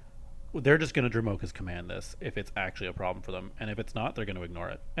Abzan, they're just going to Dromoka's Command this if it's actually a problem for them, and if it's not, they're going to ignore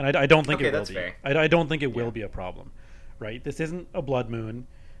it. And I don't think Okay, it will that's be. fair. I don't think it will be a problem, right? This isn't a Blood Moon.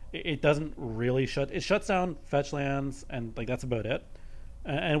 It doesn't really it shuts down fetch lands, and like that's about it.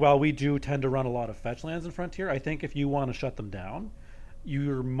 And while we do tend to run a lot of fetch lands in Frontier, I think if you want to shut them down,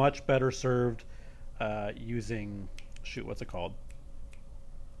 you're much better served using what's it called?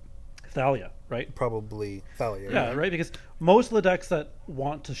 Thalia, right? Probably Thalia. Yeah, right. Because most of the decks that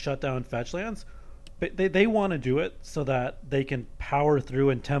want to shut down fetch lands, they want to do it so that they can power through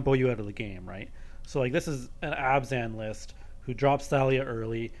and tempo you out of the game, right? So like this is an Abzan list who drops Thalia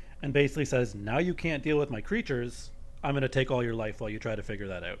early and basically says, now you can't deal with my creatures, I'm going to take all your life while you try to figure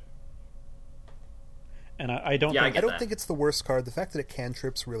that out. And I don't Yeah, think I don't that. think it's the worst card. The fact that it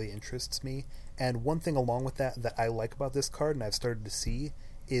cantrips really interests me. And one thing along with that I like about this card, and I've started to see,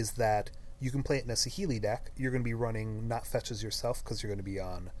 is that you can play it in a Saheeli deck. You're going to be running not fetches yourself because you're going to be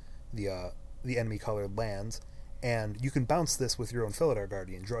on the enemy colored lands, and you can bounce this with your own Felidar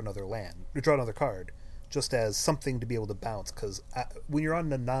Guardian, draw another card, just as something to be able to bounce. Because when you're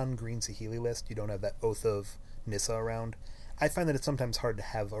on a non-green Saheeli list, you don't have that Oath of Nissa around. I find that it's sometimes hard to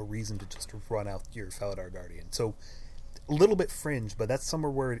have a reason to just run out your Felidar Guardian. So a little bit fringe, but that's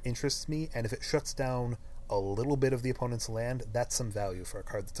somewhere where it interests me, and if it shuts down a little bit of the opponent's land, that's some value for a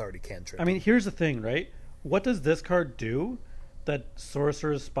card that's already cantrip. I mean, here's the thing, right? What does this card do that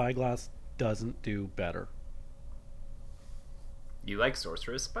Sorcerer's Spyglass doesn't do better? You like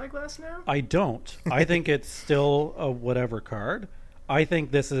Sorcerer's Spyglass now? I don't. I think it's still a whatever card. I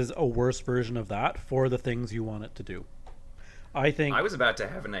think this is a worse version of that for the things you want it to do. I was about to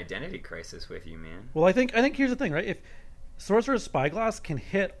have an identity crisis with you, man. Well, I think here's the thing, right? If Sorcerer's Spyglass can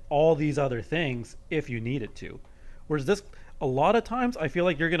hit all these other things if you need it to. Whereas this, a lot of times, I feel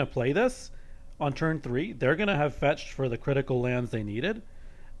like you're going to play this on turn 3. They're going to have fetched for the critical lands they needed,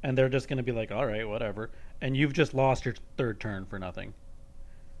 and they're just going to be like, all right, whatever. And you've just lost your third turn for nothing.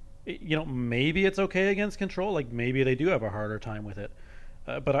 Maybe it's okay against control. Like, maybe they do have a harder time with it.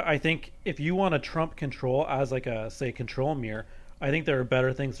 But I think if you want to trump control as, like, a, say, control mirror, I think there are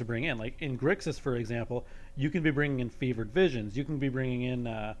better things to bring in. Like, in Grixis, for example, you can be bringing in Fevered Visions. You can be bringing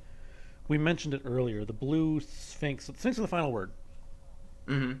in, we mentioned it earlier, the blue Sphinx. Sphinx is the final word.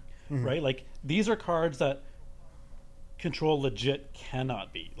 Mm-hmm. Mm-hmm. Right? Like, these are cards that control legit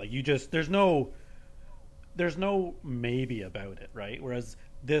cannot beat. Like, there's no maybe about it, right? Whereas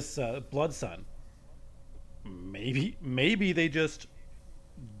this Blood Sun, maybe they just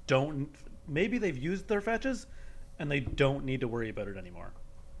don't. Maybe they've used their fetches, and they don't need to worry about it anymore.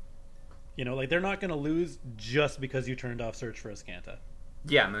 Like, they're not going to lose just because you turned off Search for Azcanta.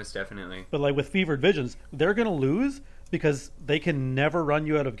 Yeah, most definitely. But, like, with Fevered Visions, they're going to lose because they can never run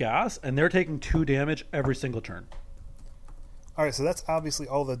you out of gas, and they're taking 2 damage every single turn. All right, so that's obviously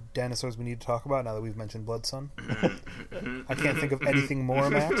all the dinosaurs we need to talk about now that we've mentioned Blood Sun. I can't think of anything more,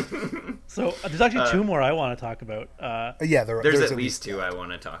 Matt. So there's actually 2 more I want to talk about. Yeah, there's at least 2 I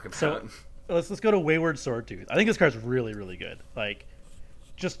want to talk about. So let's go to Wayward Swordtooth. I think this card's really, really good. Like,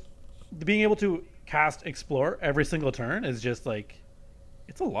 just being able to cast Explore every single turn is just like,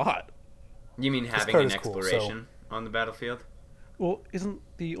 it's a lot. You mean having an exploration on the battlefield? Well, isn't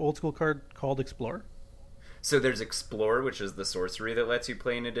the old school card called Explore? So there's Explore, which is the sorcery that lets you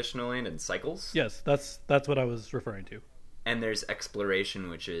play an additional land and cycles. Yes, that's what I was referring to. And there's Exploration,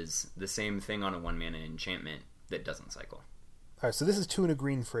 which is the same thing on a 1-mana enchantment that doesn't cycle. All right, so this is 2 and a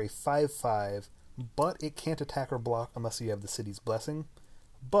green for a 5/5, but it can't attack or block unless you have the City's Blessing.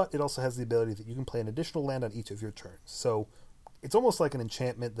 But it also has the ability that you can play an additional land on each of your turns. So it's almost like an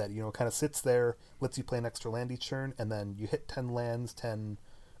enchantment that, kind of sits there, lets you play an extra land each turn, and then you hit 10 lands, 10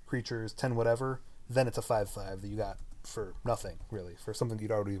 creatures, 10 whatever. Then it's a 5/5 that you got for nothing, really, for something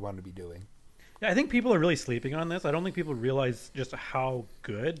you'd already wanted to be doing. Yeah, I think people are really sleeping on this. I don't think people realize just how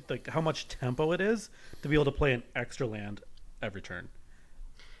good, like how much tempo it is to be able to play an extra land every turn.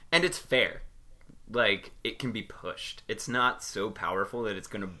 And it's fair. Like, it can be pushed. It's not so powerful that it's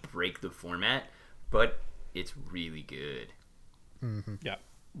going to break the format, but it's really good. Mm-hmm. Yeah,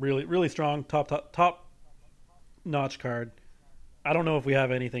 really, really strong, top notch card. I don't know if we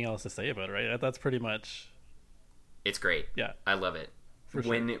have anything else to say about it, right? That's pretty much. It's great. Yeah, I love it. For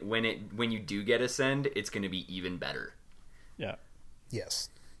sure. When you do get Ascend, it's going to be even better. Yeah. Yes.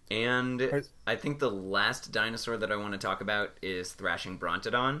 And I think the last dinosaur that I want to talk about is Thrashing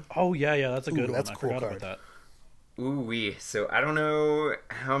Brontodon. Oh yeah, that's a good one. That's a I cool forgot card. about that. Ooh-wee. So I don't know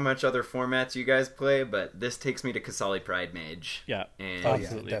how much other formats you guys play, but this takes me to Kasali Pride Mage. Yeah. And Oh, yeah,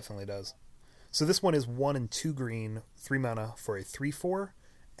 Absolutely. it definitely does. So this one is 1 and 2 green, 3 mana for a 3/4,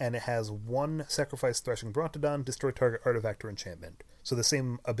 and it has 1 sacrifice Thrashing Brontodon, destroy target artifact or enchantment. So the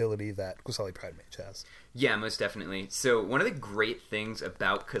same ability that Kasali Pride Mage has. Yeah, most definitely. So one of the great things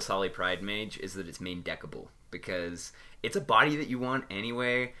about Kasali Pride Mage is that it's main deckable, because it's a body that you want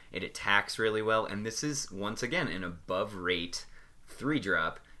anyway, it attacks really well, and this is, once again, an above rate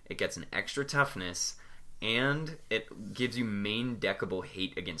 3-drop. It gets an extra toughness, and it gives you main deckable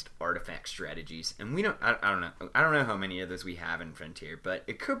hate against artifact strategies. And we don't, I don't know how many of those we have in Frontier, but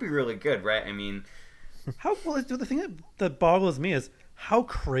it could be really good, right? I mean, The thing that boggles me is how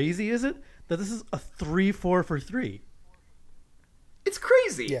crazy is it that this is a 3/4 for 3? it's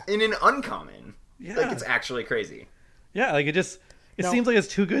crazy. Yeah. In an uncommon. Yeah. Like, it's actually crazy. Yeah, like it Now- seems like it's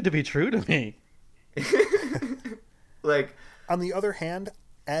too good to be true to me. Like, On the other hand,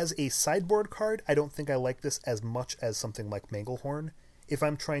 as a sideboard card, I don't think I like this as much as something like Manglehorn. If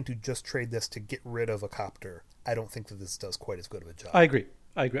I'm trying to just trade this to get rid of a copter, I don't think that this does quite as good of a job. I agree.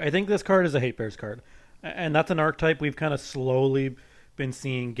 I think this card is a Hate Bears card. And that's an archetype we've kind of slowly been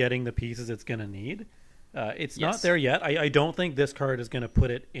seeing getting the pieces it's going to need. It's not there yet. I don't think this card is going to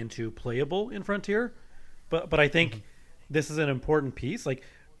put it into playable in Frontier. But I think this is an important piece. Like,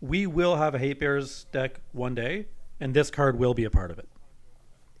 we will have a Hate Bears deck one day, and this card will be a part of it.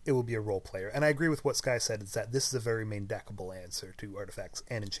 It will be a role player. And I agree with what Sky said, is that this is a very main deckable answer to artifacts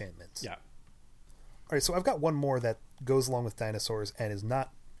and enchantments. Yeah. All right, so I've got one more that goes along with dinosaurs and is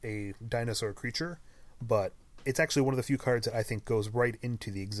not a dinosaur creature, but it's actually one of the few cards that I think goes right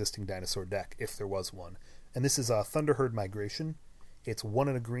into the existing dinosaur deck, if there was one. And this is Thunderherd Migration. It's 1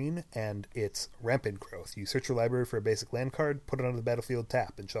 and a green, and it's Rampant Growth. You search your library for a basic land card, put it onto the battlefield,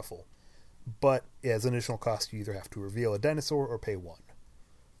 tap, and shuffle. But as an additional cost, you either have to reveal a dinosaur or pay 1.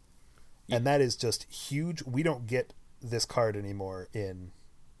 And that is just huge. We don't get this card anymore in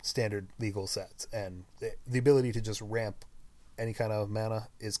standard legal sets, and the ability to just ramp any kind of mana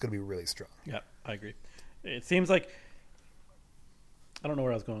is going to be really strong. Yeah, I agree. It seems like, I don't know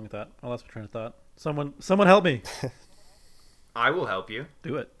where I was going with that. I lost my train of thought. Someone help me. I will help you.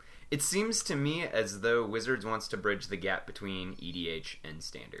 Do it. It seems to me as though Wizards wants to bridge the gap between EDH and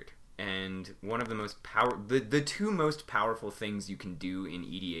Standard. And one of the most the two most powerful things you can do in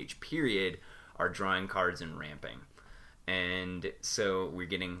EDH period are drawing cards and ramping. And so we're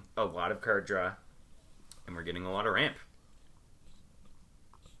getting a lot of card draw, and we're getting a lot of ramp.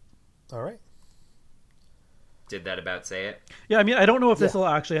 All right. Did that about say it? Yeah, I mean, I don't know if this will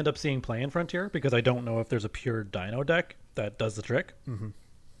actually end up seeing play in Frontier, because I don't know if there's a pure Dino deck that does the trick. Mm-hmm.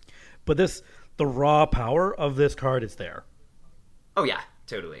 But the raw power of this card is there. Oh yeah,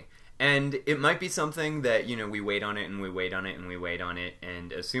 totally. And it might be something that, we wait on it and we wait on it and we wait on it,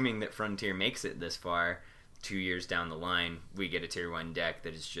 and assuming that Frontier makes it this far, 2 years down the line, we get a Tier 1 deck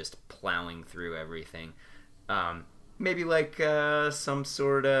that is just plowing through everything. Maybe like some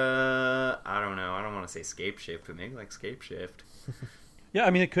sort of, I don't know, I don't want to say Scape Shift, but maybe like Scape Shift. Yeah, I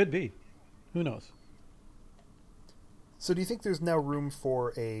mean, it could be. Who knows? So do you think there's now room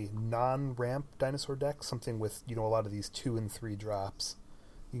for a non-ramp dinosaur deck? Something with, a lot of these 2 and 3 drops.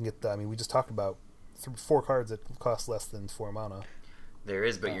 You can get we just talked about 4 cards that cost less than 4 mana. There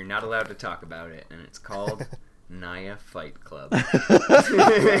is, but you're not allowed to talk about it, and it's called Naya Fight Club.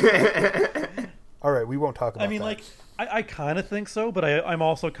 All right, we won't talk about that. I kind of think so, but I'm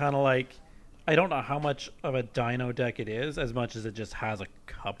also kind of like, I don't know how much of a dino deck it is, as much as it just has a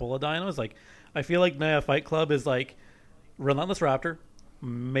couple of dinos. Like, I feel like Naya Fight Club is like Relentless Raptor,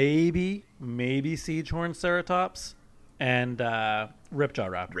 maybe Siegehorn Ceratops, and Ripjaw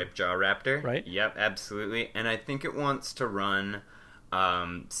Raptor. Ripjaw Raptor, right? Yep, absolutely. And I think it wants to run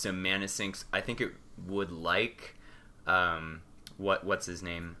some mana sinks. I think it would like what's his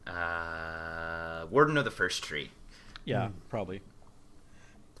name? Warden of the First Tree. Yeah, probably.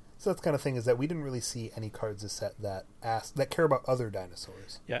 So that's the kind of thing, is that we didn't really see any cards this set that care about other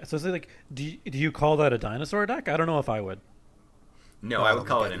dinosaurs. Yeah, so it's like, do you call that a dinosaur deck? I don't know if I would. No, I would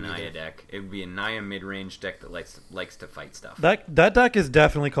call it a Naya deck. It would be a Naya mid-range deck that likes to fight stuff. That deck is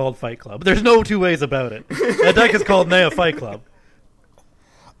definitely called Fight Club. There's no two ways about it. That deck is called Naya Fight Club.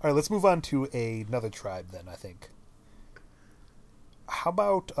 All right, let's move on to another tribe then, I think. How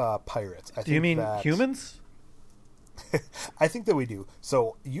about pirates? Do you mean humans? I think that we do.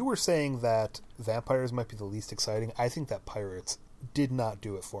 So you were saying that vampires might be the least exciting. I think that pirates did not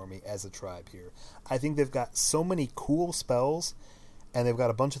do it for me as a tribe here. I think they've got so many cool spells, and they've got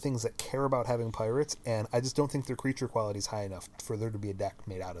a bunch of things that care about having pirates, and I just don't think their creature quality is high enough for there to be a deck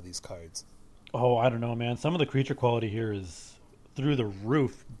made out of these cards. Oh, I don't know, man. Some of the creature quality here is through the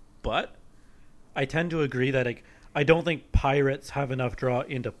roof, but I tend to agree that I don't think pirates have enough draw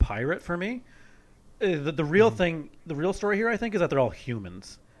into pirate for me. The real thing, the real story here, I think, is that they're all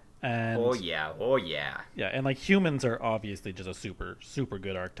humans. And oh yeah. Yeah, and humans are obviously just a super, super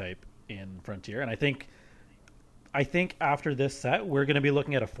good archetype in Frontier, and I think after this set, we're going to be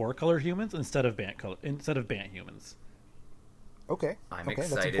looking at a 4-color humans instead of Bant humans. Okay. I'm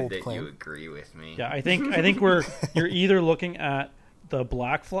excited that you agree with me. Yeah, I think you're either looking at the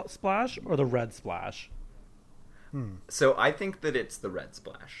black splash or the red splash. So I think that it's the red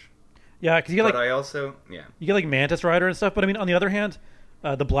splash. Yeah, because you get Mantis Rider and stuff. But I mean, on the other hand,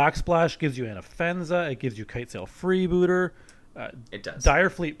 the black splash gives you an Anafenza. It gives you Kitesail Freebooter. It does.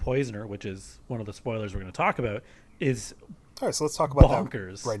 Direfleet Poisoner, which is one of the spoilers we're going to talk about, is all right. So let's talk about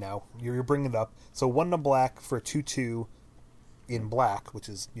bonkers. That right now. You're bringing it up. So 1 black for 2/2 in black, which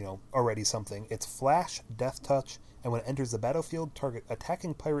is already something. It's Flash, Death Touch, and when it enters the battlefield, target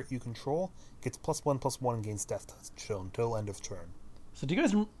attacking pirate you control gets +1/+1 and gains death touch until end of turn. So do you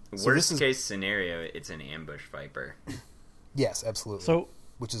guys? Worst case scenario, it's an ambush viper. Yes, absolutely. So,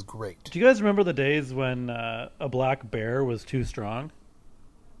 which is great. do you guys remember the days when a black bear was too strong?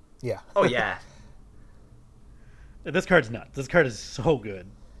 Yeah. Oh yeah. This card's nuts. This card is so good.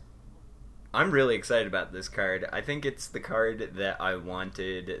 I'm really excited about this card. I think it's the card that I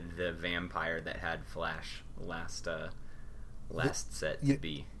wanted the vampire that had flash last set to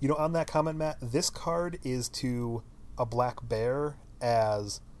be. You know, on that comment, Matt, this card is to a black bear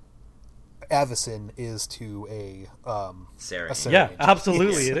as Avacyn is to a Sarah. Yeah,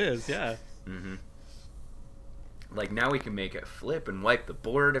 absolutely, it is. Yeah. Mm-hmm. Like, now we can make it flip and wipe the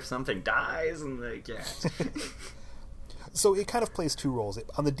board if something dies, and like, yeah. So it kind of plays two roles.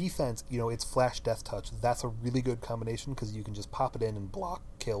 On the defense, you know, it's flash death touch. That's a really good combination because you can just pop it in and block,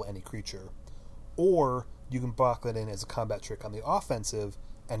 kill any creature. Or you can block that in as a combat trick on the offensive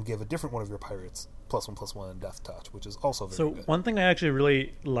and give a different one of your pirates +1/+1 and death touch, which is also very good. So one thing I actually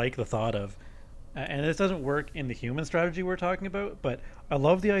really like the thought of, and this doesn't work in the human strategy we're talking about, but I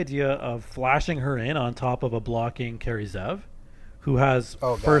love the idea of flashing her in on top of a blocking Karizev, who has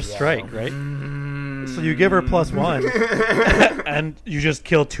first strike, right? So you give her +1, and you just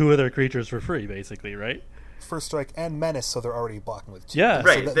kill two of their creatures for free, basically, right? First strike and menace, so they're already blocking with two. Yeah,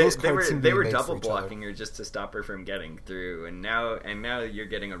 right. So they were double blocking her just to stop her from getting through, and now you're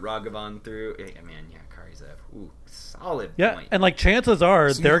getting a Ragavan through. Hey, man, yeah, Karizev, ooh, solid point. And like chances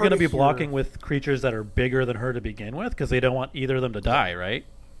are they're going to be blocking with creatures that are bigger than her to begin with because they don't want either of them to die, right?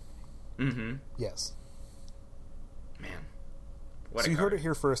 Mm-hmm. Yes. Man. So you heard it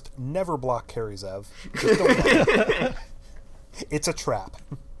here first. Never block Karizev. Just don't block. It's a trap.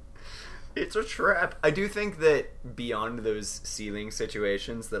 It's a trap. I do think that beyond those ceiling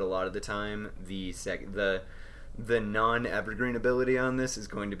situations, that a lot of the time the non-evergreen ability on this is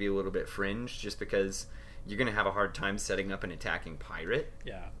going to be a little bit fringe, just because you're going to have a hard time setting up an attacking pirate.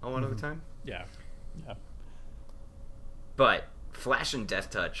 Yeah. A lot of the time. Yeah. Yeah. But flash and death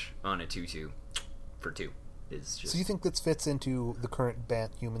touch on a 2/2 for 2 is just. So you think this fits into the current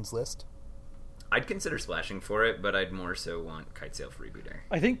Bant humans list? I'd consider splashing for it, but I'd more so want Kitesail Freebooter.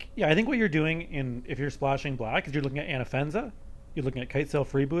 I think what you're doing if you're splashing black is you're looking at Anafenza, you're looking at Kitesail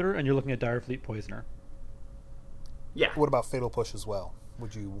Freebooter, and you're looking at Direfleet Poisoner. Yeah. What about Fatal Push as well?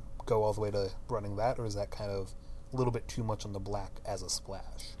 Would you go all the way to running that, or is that kind of a little bit too much on the black as a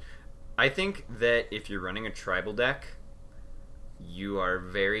splash? I think that if you're running a tribal deck, you are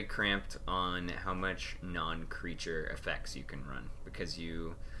very cramped on how much non-creature effects you can run, because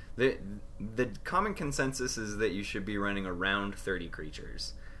the common consensus is that you should be running around 30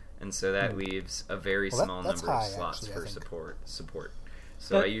 creatures, and so that leaves a very small number of slots for support.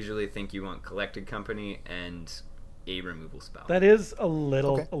 So I usually think you want Collected Company and a removal spell. That is a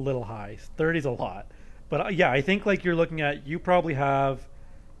little high. 30's a lot, but yeah, I think like you're looking at, you probably have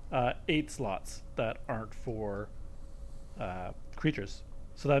 8 slots that aren't for creatures.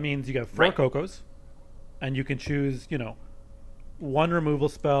 So that means you got 4 Cocos, and you can choose, one removal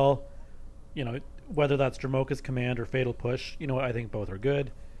spell, whether that's Dromoka's Command or Fatal Push. I think both are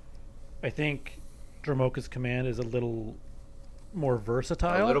good. I think Dromoka's Command is a little more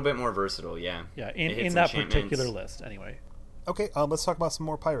versatile. A little bit more versatile, yeah. Yeah, in that particular list, anyway. Okay, let's talk about some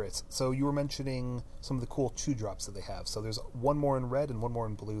more pirates. So you were mentioning some of the cool 2-drops that they have. So there's one more in red and one more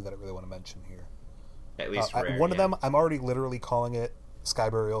in blue that I really want to mention here. At least rare, one of them, I'm already literally calling it Sky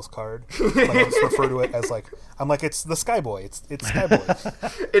Burial's card. Like, I just refer to it as it's the Skyboy. It's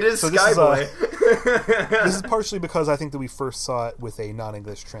Skyboy. It is Skyboy. This is partially because I think that we first saw it with a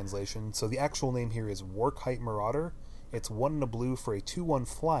non-English translation. So the actual name here is Warkite Marauder. It's 1 and a blue for a 2/1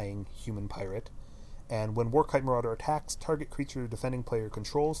 flying human pirate. And when Warkite Marauder attacks, target creature defending player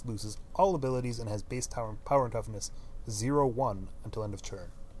controls loses all abilities and has base power and toughness 0/1 until end of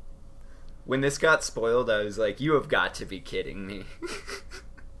turn. When this got spoiled, I was like, you have got to be kidding me.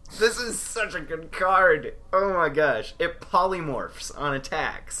 This is such a good card. Oh my gosh. It polymorphs on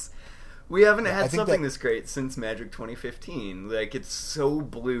attacks. We haven't had something this great since Magic 2015. Like, it's so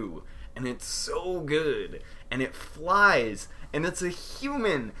blue, and it's so good, and it flies, and it's a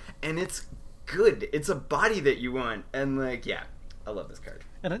human, and it's good. It's a body that you want, and I love this card.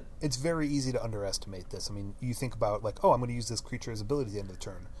 And it's very easy to underestimate this. I mean, you think about I'm going to use this creature's ability at the end of the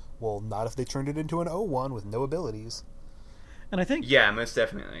turn. Well, not if they turned it into an 0/1 with no abilities. And I think... Yeah, most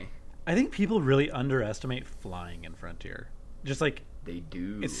definitely. I think people really underestimate flying in Frontier. Just they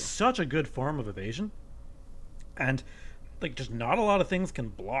do. It's such a good form of evasion. And, just not a lot of things can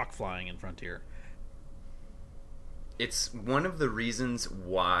block flying in Frontier. It's one of the reasons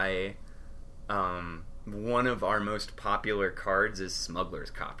why one of our most popular cards is Smuggler's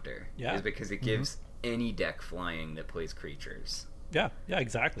Copter. Yeah. Is because it gives any deck flying that plays creatures. Yeah,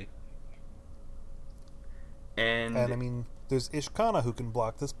 exactly. And I mean, there's Ishkana who can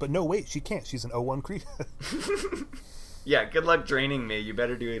block this, but no, wait, she can't. She's an 0-1 creature. yeah, good luck draining me. You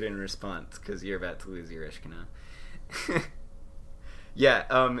better do it in response, because you're about to lose your Ishkana.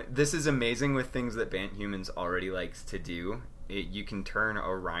 Yeah, this is amazing with things that Bant Humans already likes to do. You can turn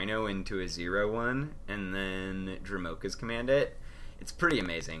a Rhino into a 0-1, and then Dromoka's command it. It's pretty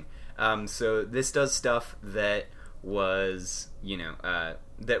amazing. So this does stuff that was,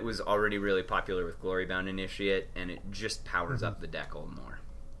 that was already really popular with Glorybound Initiate, and it just powers up the deck a little more.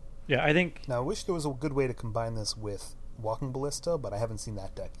 Yeah, I think... Now, I wish there was a good way to combine this with Walking Ballista, but I haven't seen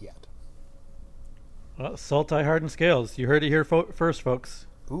that deck yet. Well, Sultai Hardened Scales. You heard it here first, folks.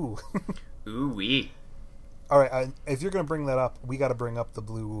 Ooh. Ooh-wee. All right, if you're going to bring that up, we got to bring up the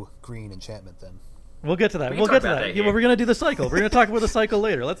blue-green enchantment then. We'll get to that. We'll get to that. Yeah, we're going to do the cycle. We're going to talk about the cycle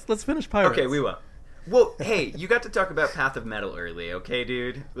later. Let's finish Pirates. Okay, we will. Well, hey, you got to talk about Path of Metal early, okay,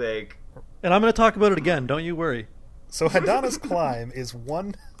 dude? Like, and I'm going to talk about it again. Don't you worry. So Hadana's Climb is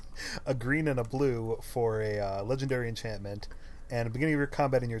a green and a blue for a legendary enchantment. And at the beginning of your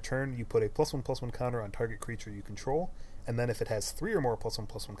combat in your turn, you put a +1/+1 counter on target creature you control. And then if it has 3 or more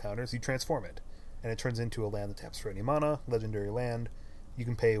 +1/+1 counters, you transform it. And it turns into a land that taps for any mana, legendary land. You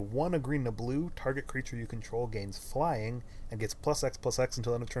can pay 1 a green and a blue. Target creature you control gains flying and gets +X/+X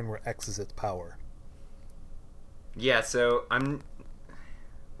until end of turn, where X is its power. yeah, so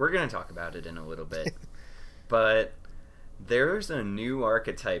we're going to talk about it in a little bit. But there's a new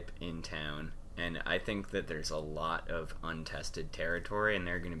archetype in town, and I think that there's a lot of untested territory, and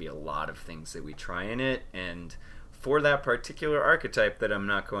there are going to be a lot of things that we try in it. And for that particular archetype that I'm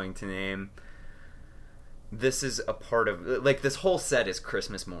not going to name, this is a part of, like, this whole set is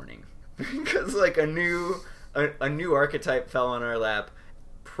Christmas morning. Because, like, a new archetype fell on our lap,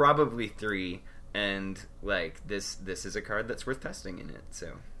 probably 3, and, like, this is a card that's worth testing in it,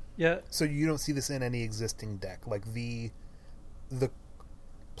 so. Yeah. So you don't see this in any existing deck? Like, the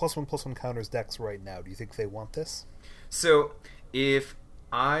 +1/+1 counters decks right now, do you think they want this? So, if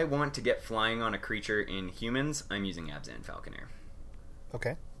I want to get flying on a creature in humans, I'm using Abzan Falconer.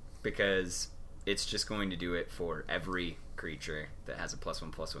 Okay. Because it's just going to do it for every creature that has a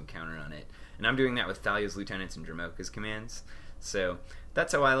 +1/+1 counter on it. And I'm doing that with Thalia's Lieutenants and Dromoka's commands. So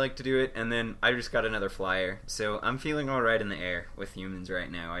that's how I like to do it. And then I just got another flyer. So I'm feeling alright in the air with humans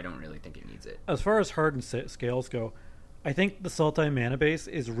right now. I don't really think it needs it. As far as hardened scales go, I think the Sultai mana base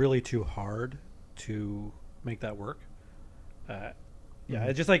is really too hard to make that work.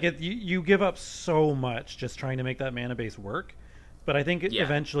 It's just like you give up so much just trying to make that mana base work. But I think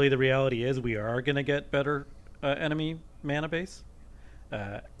eventually the reality is we are going to get better enemy mana base.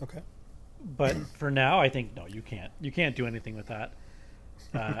 Okay. But for now, I think, no, you can't. You can't do anything with that.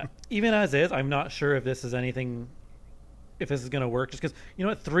 Even as is, I'm not sure if this is anything, if this is going to work. Just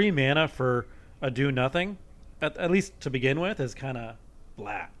because, 3 mana for a do-nothing, at least to begin with, is kind of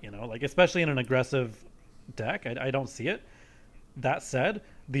blah, like, especially in an aggressive deck. I don't see it. That said,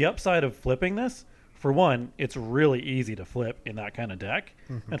 the upside of flipping this, for one, it's really easy to flip in that kind of deck.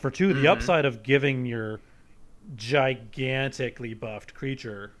 Mm-hmm. And for two, the upside of giving your gigantically buffed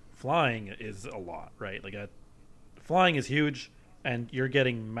creature flying is a lot, right? Like, flying is huge, and you're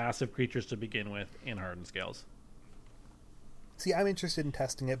getting massive creatures to begin with in Hardened Scales. See, I'm interested in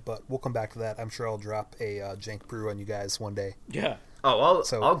testing it, but we'll come back to that. I'm sure I'll drop a Jank Brew on you guys one day. Yeah. Oh,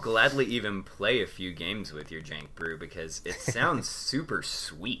 I'll gladly even play a few games with your Jank Brew, because it sounds super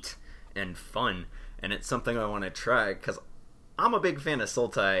sweet and fun, and it's something I want to try, because I'm a big fan of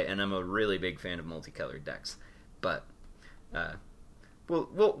Sultai, and I'm a really big fan of multicolored decks. But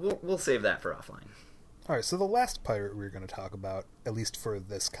we'll save that for offline. All right, so the last pirate we're going to talk about, at least for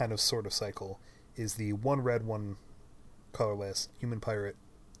this kind of sort of cycle, is the 1 red, 1 colorless human pirate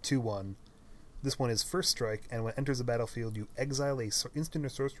 2/1. This one is first strike, and when it enters the battlefield, you exile a instant or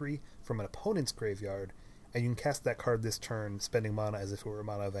sorcery from an opponent's graveyard, and you can cast that card this turn, spending mana as if it were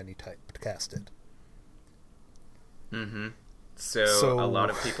mana of any type to cast it. Mm-hmm. So a lot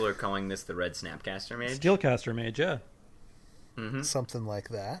of people are calling this the Red Snapcaster Mage? Steelcaster Mage, yeah. Mm-hmm. Something like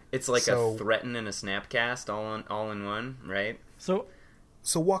that. It's like a threaten and a snapcast all in one, right? So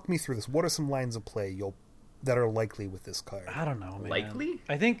walk me through this. What are some lines of play that are likely with this card? I don't know, man. Likely?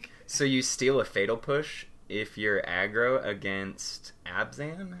 I think... So you steal a Fatal Push if you're aggro against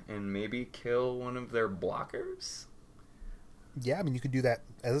Abzan and maybe kill one of their blockers? Yeah, I mean, you could do that.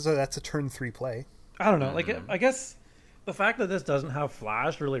 That's a turn 3 play. I don't know. Like, I guess the fact that this doesn't have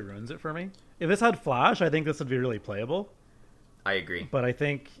Flash really ruins it for me. If this had Flash, I think this would be really playable. I agree. But I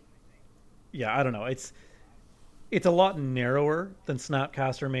think yeah, I don't know. It's a lot narrower than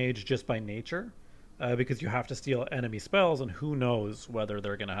Snapcaster Mage just by nature, because you have to steal enemy spells, and who knows whether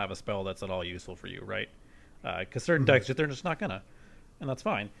they're going to have a spell that's at all useful for you, right? Because certain decks, they're just not gonna, and that's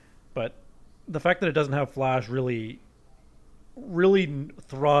fine. But the fact that it doesn't have flash really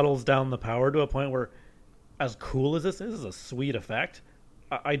throttles down the power to a point where, as cool as this is a sweet effect,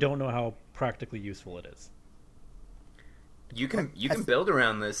 I don't know how practically useful it is. You can build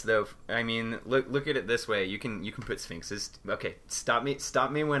around this though. I mean, look at it this way. You can put Sphinxes. Okay, stop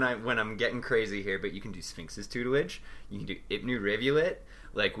me when I'm getting crazy here. But you can do Sphinxes tutelage. You can do Ipnu Rivulet.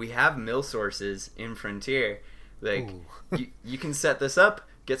 Like, we have mill sources in Frontier. Like, you can set this up,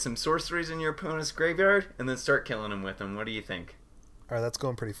 get some sorceries in your opponent's graveyard, and then start killing them with them. What do you think? All right, that's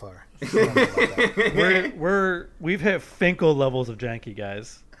going pretty far. I don't know about that. We've hit Finkel levels of janky,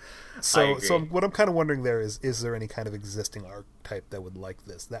 guys. So what I'm kind of wondering there is there any kind of existing archetype that would like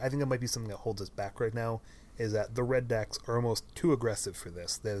this? I think that might be something that holds us back right now, is that the red decks are almost too aggressive for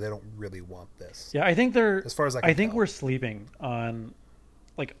this. They don't really want this. Yeah, I think they're... As far as I think we're sleeping on...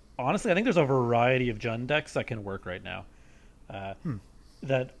 Like, honestly, I think there's a variety of Jund decks that can work right now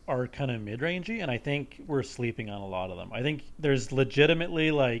that are kind of mid-rangey, and I think we're sleeping on a lot of them. I think there's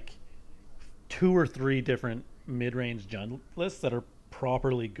legitimately, like, 2 or 3 different mid-range Jund lists that are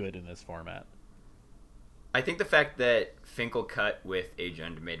properly good in this format. I think the fact that Finkel cut with a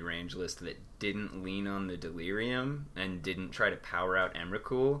Jund mid-range list that didn't lean on the Delirium and didn't try to power out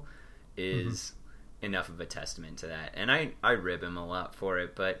Emrakul is enough of a testament to that. And I rib him a lot for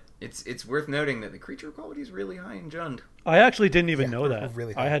it, but it's worth noting that the creature quality is really high in Jund. I actually didn't even know that.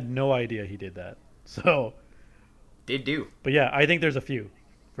 Really I had no idea he did that. So Did do. But yeah, I think there's a few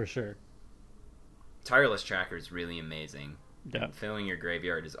for sure. Tireless Tracker is really amazing. Yeah. Filling your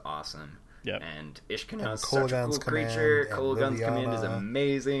graveyard is awesome. Yeah. And Ishkanah is And such a cool Kolaghan's creature. Command and Kolaghan's Command is Liliana.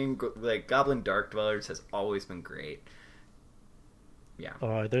 amazing. Like, Goblin Dark Dwellers has always been great.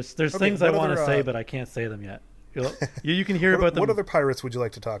 Yeah. There's things I what want to other, say, but I can't say them yet. You can hear about them. What other pirates would you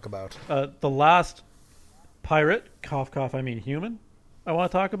like to talk about? The last pirate, cough cough, I mean human, I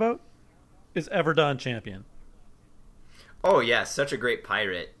want to talk about is Everdon Champion. Oh, yeah, such a great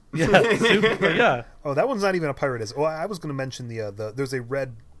pirate. Yeah, super, yeah. Oh, that one's not even a pirate, is it? Well, I was going to mention the there's a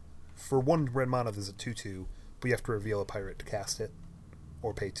red, for 1 red mana there's a 2/2, but you have to reveal a pirate to cast it,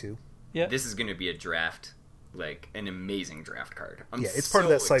 or pay 2. Yeah. This is going to be a draft, like, an amazing draft card. It's part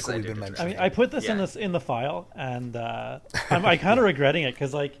of that cycle excited we've been to mentioning. draft I mean, I put this in the file, and I'm kind of regretting it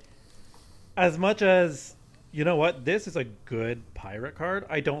because, like, as much as, you know what, this is a good pirate card.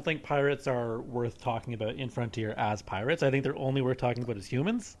 I don't think pirates are worth talking about in Frontier as pirates. I think they're only worth talking about as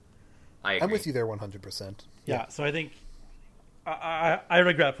humans. I agree. I'm with you there 100%. Yeah, so I think I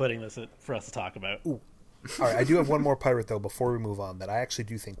regret putting this for us to talk about. Ooh. All right, I do have one more pirate, though, before we move on, that I actually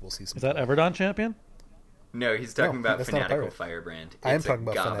do think we'll see some. Is that Everdon Champion? No, he's talking about that's not a Fanatical pirate. Firebrand. I am It's a talking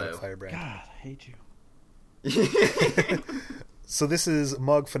about Gabo. Fanatic Firebrand. God, I hate you. So this is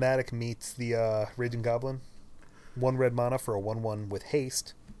Mug Fanatic meets the Raging Goblin. 1 red mana for a 1/1 with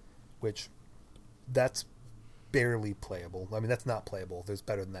haste, which that's barely playable. I mean, that's not playable. There's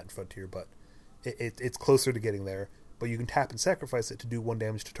better than that in Frontier, but it's closer to getting there. But you can tap and sacrifice it to do 1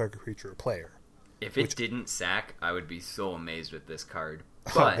 damage to target creature or player. If it didn't sack, I would be so amazed with this card.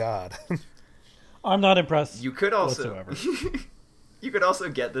 Oh, But God. I'm not impressed. you could also whatsoever. you could also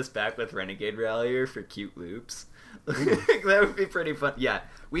get this back with Renegade Rallier for cute loops. That would be pretty fun. Yeah,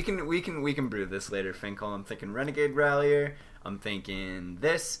 we can brew this later, Finkel. I'm thinking Renegade Rallier. I'm thinking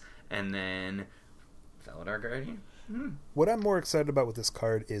this, and then Felidar Guardian. What I'm more excited about with this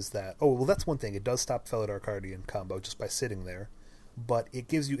card is that... Oh, well, that's one thing. It does stop Felidar Guardian combo just by sitting there. But it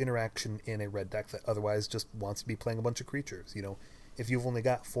gives you interaction in a red deck that otherwise just wants to be playing a bunch of creatures. You know, if you've only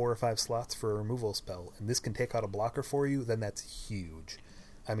got 4 or 5 slots for a removal spell, and this can take out a blocker for you, then that's huge.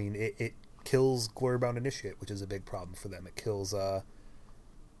 I mean, it kills Glorybound Initiate, which is a big problem for them. It kills...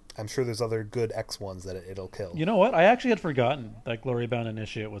 I'm sure there's other good X ones that it'll kill. You know what? I actually had forgotten that Glorybound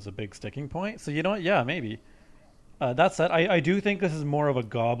Initiate was a big sticking point. So you know what? Yeah, maybe. That said, I do think this is more of a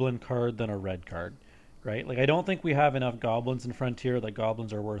goblin card than a red card, right? Like, I don't think we have enough goblins in Frontier that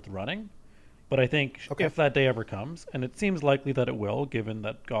goblins are worth running. But I think if that day ever comes, and it seems likely that it will, given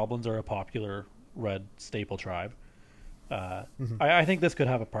that goblins are a popular red staple tribe, I think this could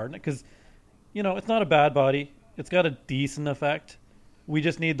have a part in it. Because, you know, it's not a bad body. It's got a decent effect. We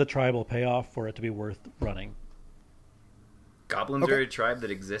just need the tribal payoff for it to be worth running. Goblins are a tribe that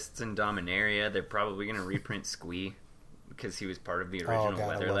exists in Dominaria. They're probably going to reprint Squee because he was part of the original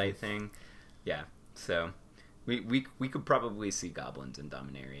Weatherlight thing. Yeah, so we could probably see goblins in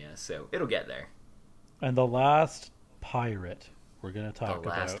Dominaria, so it'll get there. And the last pirate we're going to The talk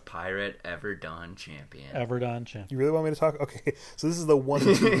last about pirate ever Dawn champion. Everdon champion. You really want me to talk? Okay, so this is the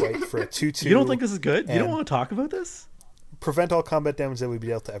 1-2 white for a 2/2. You don't think this is good? You don't and want to talk about this? prevent all combat damage that would be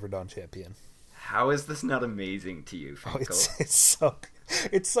dealt to Everdon champion. How is this not amazing to you, Oh, Finkel?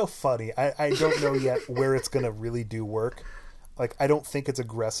 it's so funny. I don't know yet where it's gonna really do work. Like, I don't think it's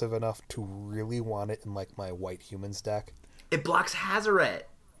aggressive enough to really want it in like my white humans deck. It blocks Hazaret.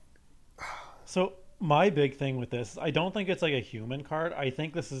 So my big thing with this, I don't think it's like a human card. I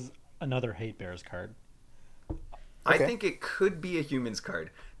think this is another Hate Bears card. I Okay. think it could be a humans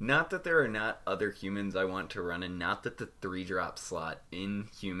card. Not that there are not other humans I want to run, and not that the 3-drop slot in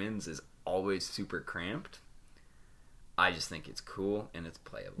humans is always super cramped. I just think it's cool and it's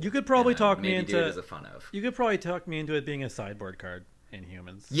playable. You could probably And talk I me maybe into do it as a fun of. You could probably talk me into it being a sideboard card in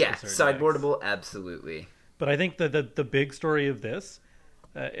humans. Yeah, for certain decks. sideboardable, absolutely. But I think the big story of this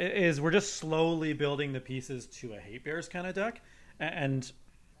is we're just slowly building the pieces to a Hate Bears kind of deck. And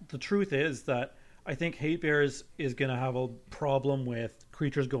the truth is that I think Hate Bears is going to have a problem with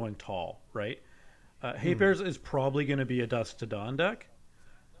creatures going tall, right? Hate Bears is probably going to be a Dusk to Dawn deck,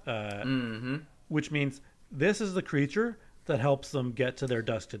 which means this is the creature that helps them get to their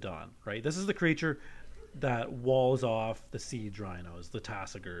Dusk to Dawn, right? This is the creature that walls off the Siege Rhinos, the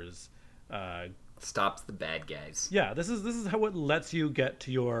Tassigers, Stops the bad guys. yeah, this is how it lets you get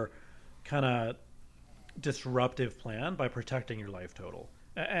to your kind of disruptive plan by protecting your life total,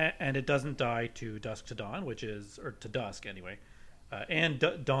 and it doesn't die to Dusk to Dawn, or to Dusk anyway, and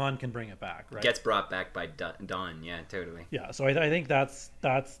Dawn can bring it back, right? Gets brought back by Dawn. Yeah, totally. Yeah, so I think that's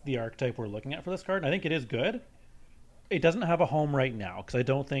the archetype we're looking at for this card, and I think it is good. It doesn't have a home right now because I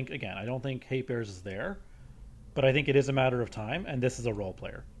don't think Hate Bears is there, but I think it is a matter of time, and this is a role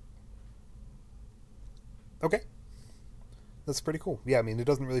player. Okay. That's pretty cool. Yeah, I mean, it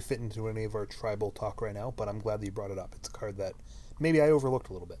doesn't really fit into any of our tribal talk right now, but I'm glad that you brought it up. It's a card that maybe I overlooked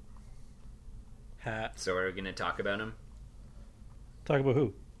a little bit. So are we going to talk about him? Talk about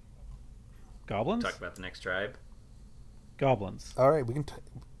who? Goblins? Talk about the next tribe? Goblins. All right, we can...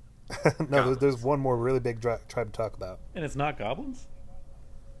 No, Goblins. there's one more really big tribe to talk about. And it's not goblins?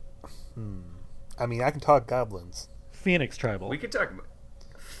 I mean, I can talk goblins. Phoenix Tribal. We could talk about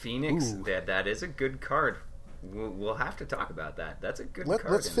Phoenix. Ooh. That is a good card. We'll have to talk about that. That's a good card.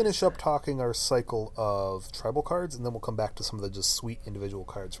 Let's in finish this up set. talking our cycle of tribal cards, and then we'll come back to some of the just sweet individual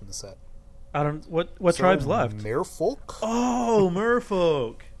cards from the set. I don't. What tribe's left? Merfolk? Oh,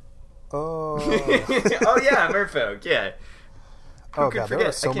 Merfolk. Oh, Oh yeah, Merfolk. Yeah. Who oh could god, there forget?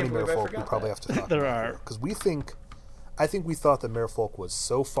 are so I can't many believe I Merfolk we forgot probably that. have to talk There about are. because I think we thought that Merfolk was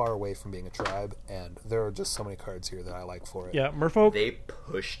so far away from being a tribe, and there are just so many cards here that I like for it. Yeah, Merfolk. They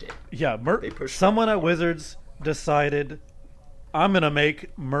pushed it. Yeah, They pushed someone at Wizards decided I'm gonna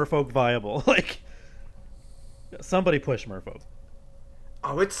make Merfolk viable. Like somebody push Merfolk.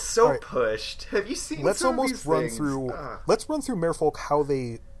 Oh, it's so All right. pushed. Have you seen? Let's some of almost these run things? through. Let's run through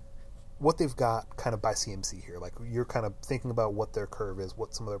Merfolk what they've got kind of by CMC here. Like you're kind of thinking about what their curve is,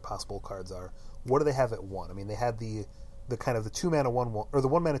 what some of their possible cards are. What do they have at 1? I mean, they had the kind of the 2-mana 1/1 or the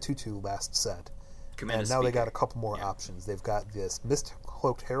 1-mana 2/2 last set, Commander and now they Speaker. got a couple more Yeah. options. They've got this Mist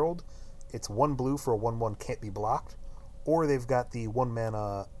Cloaked Herald. It's 1 blue for a 1/1 can't be blocked, or they've got the 1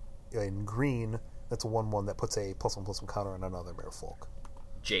 mana in green that's a 1/1 that puts a +1/+1 counter on another Merfolk.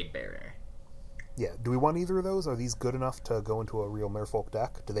 Jade Bearer. Yeah, do we want either of those? Are these good enough to go into a real Merfolk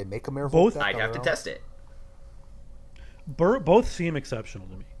deck? Do they make a Merfolk Both- deck? I'd on have their to own? test it. Both seem exceptional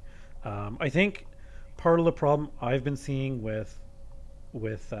to me. I think part of the problem I've been seeing with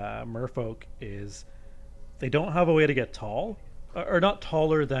Merfolk is they don't have a way to get tall, or not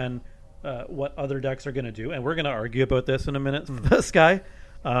taller than what other decks are going to do, and we're going to argue about this in a minute, Sky.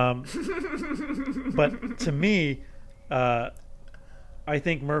 But to me, I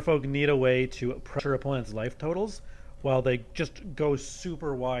think Merfolk need a way to pressure opponents' life totals while they just go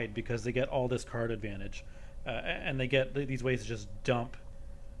super wide because they get all this card advantage, and they get these ways to just dump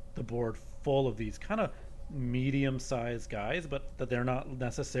the board full of these kind of medium-sized guys, but that they're not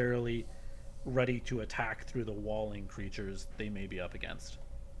necessarily ready to attack through the walling creatures they may be up against.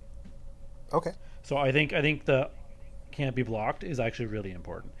 Okay. So I think the can't be blocked is actually really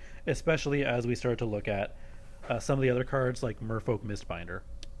important, especially as we start to look at some of the other cards like Merfolk Mistbinder.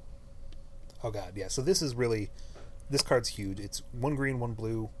 Oh god, yeah. So this card's huge. It's 1 green, 1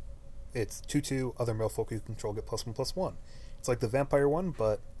 blue. It's 2/2. Other Merfolk you control get +1/+1. It's like the vampire one,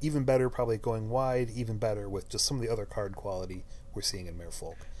 but even better, probably going wide, even better with just some of the other card quality we're seeing in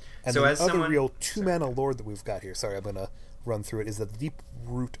Merfolk. And So the as other someone- real 2-mana lord that we've got here, sorry, I'm going to run through it, is that the Deep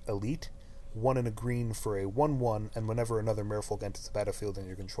Root Elite, 1 and a green for a 1/1, and whenever another Merfolk enters the battlefield in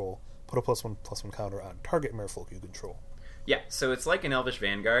your control, put a +1/+1 counter on target Merfolk you control. Yeah, so it's like an Elvish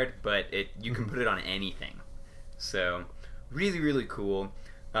Vanguard, but you can put it on anything. So, really, really cool.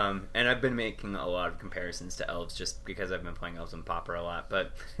 And I've been making a lot of comparisons to elves just because I've been playing Elves and Pauper a lot.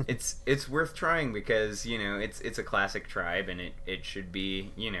 But it's worth trying because, it's a classic tribe, and it should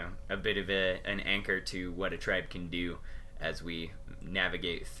be, a bit of an anchor to what a tribe can do as we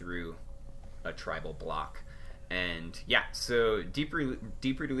navigate through a tribal block. And yeah, so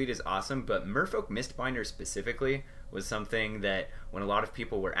Deeproot Elite is awesome, but Merfolk Mistbinder specifically was something that when a lot of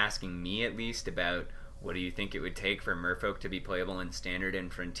people were asking me, at least, about what do you think it would take for Merfolk to be playable in Standard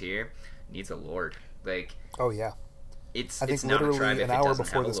and Frontier, needs a Lord. Like, oh yeah, I think it's not literally a tribe an hour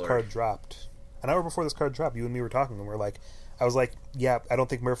before this card dropped. An hour before this card dropped, you and me were talking, and I was like, yeah, I don't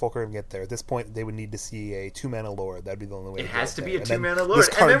think Merfolk are going to get there. At this point, they would need to see a 2-mana Lord. That'd be the only way. It has to be there. a 2-mana Lord,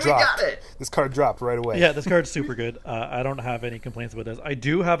 and then we got it. This card dropped right away. Yeah, this card's super good. I don't have any complaints about this. I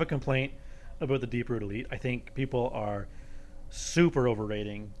do have a complaint about the Deeproot Elite. I think people are super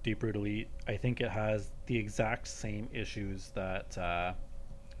overrating Deeproot Elite. I think it has the exact same issues that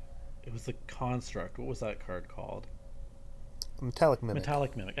it was the Construct. What was that card called? Metallic Mimic.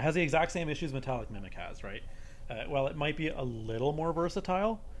 Metallic Mimic. It has the exact same issues Metallic Mimic has, right? Well, it might be a little more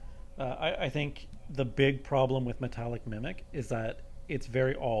versatile. I think the big problem with Metallic Mimic is that it's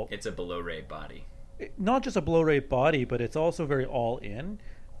very It's a below rate body. Not just a below rate body, but it's also very all in,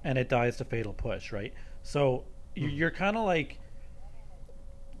 and it dies to Fatal Push, right? So you're kind of like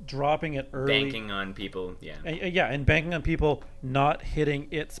dropping it early, banking on people, and banking on people not hitting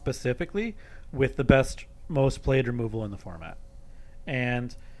it specifically with the best, most played removal in the format,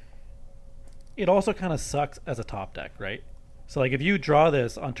 and it also kind of sucks as a top deck, right? So like if you draw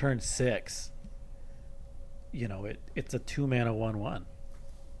this on turn 6, it's a 2-mana 1/1.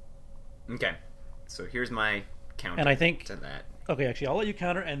 Okay, so here's my counter, and I think to that. Okay, actually, I'll let you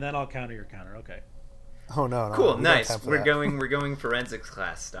counter, and then I'll counter your counter. Okay. Oh no! Cool, nice. We're going forensics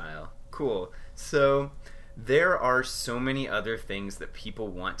class style. Cool. So there are so many other things that people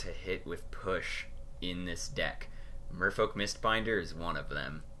want to hit with push in this deck. Merfolk Mistbinder is one of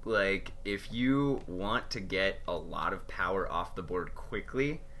them. Like, if you want to get a lot of power off the board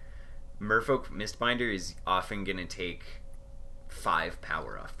quickly, Merfolk Mistbinder is often going to take 5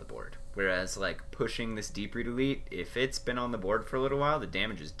 power off the board. Whereas, like, pushing this Deeproot Elite, if it's been on the board for a little while, the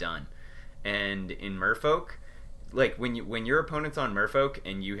damage is done. And in Merfolk, like, when your opponent's on Merfolk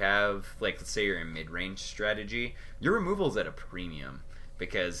and you have, like, let's say you're in mid-range strategy, your removal's at a premium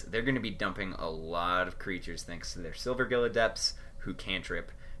because they're going to be dumping a lot of creatures thanks to their Silvergill Adepts who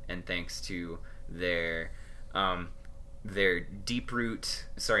cantrip, and thanks to their Deeproot,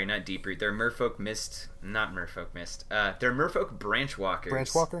 sorry, not Deeproot, their Merfolk Mist, not Merfolk Mist, their Merfolk Branchwalkers.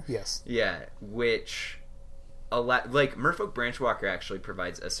 Branchwalker, yes. Yeah, which like Merfolk Branchwalker actually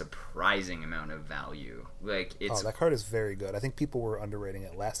provides a surprising amount of value. Like, it's that card is very good. I think people were underrating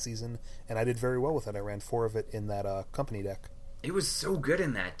it last season, and I did very well with it. I ran 4 of it in that company deck. It was so good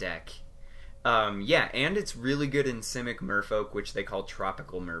in that deck. Yeah, and it's really good in Simic Merfolk, which they call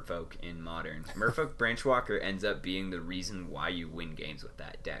Tropical Merfolk in Modern. Merfolk Branchwalker ends up being the reason why you win games with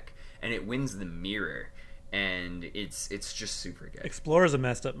that deck, and it wins the mirror, and it's just super good. Explorer's a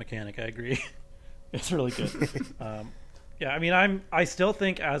messed up mechanic. I agree. It's really good. Yeah, I mean, I still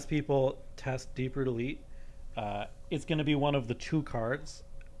think as people test Deeproot Elite, it's going to be one of the 2 cards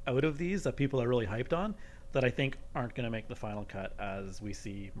out of these that people are really hyped on that I think aren't going to make the final cut as we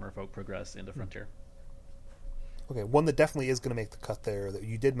see Merfolk progress into Frontier. Okay, one that definitely is going to make the cut there that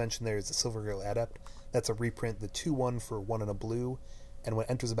you did mention there is the Silvergill Adept. That's a reprint, the 2/1 for 1 and a blue, and when it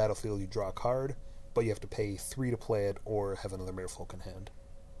enters the battlefield you draw a card, but you have to pay 3 to play it or have another Merfolk in hand.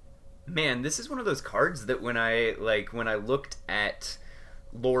 Man, this is one of those cards that when I looked at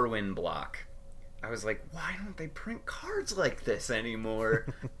Lorwyn block, I was like, why don't they print cards like this anymore?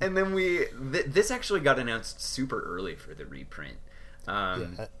 And then this actually got announced super early for the reprint.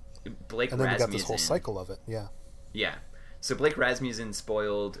 Blake and then Rasmussen, we got this whole cycle of it, yeah. Yeah. So Blake Rasmussen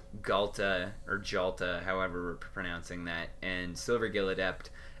spoiled Galta, or Jalta, however we're pronouncing that, and Silvergill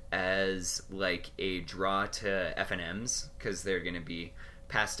Adept as like a draw to FNMs, because they're going to be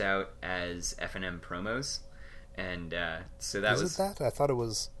passed out as FNM promos. And so that was... Is it that? I thought it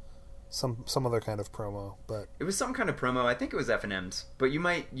was some other kind of promo, but it was some kind of promo. I think it was FNMs, but you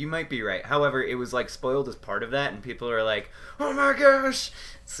might be right. However, it was like spoiled as part of that, and people are like, "Oh my gosh!"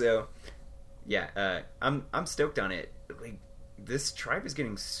 So, yeah, I'm stoked on it. Like, this tribe is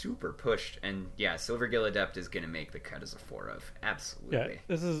getting super pushed, and yeah, Silvergill Adept is going to make the cut as a 4 of. Absolutely. Yeah,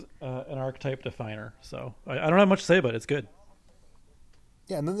 this is an archetype definer, so I don't have much to say about it. It's good.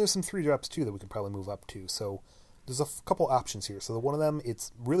 Yeah, and then there's some 3-drops too that we could probably move up to. So there's a couple options here. So one of them,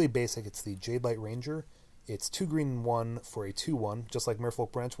 it's really basic. It's the Jadelight Ranger. It's 2 green and 1 for a 2/1, just like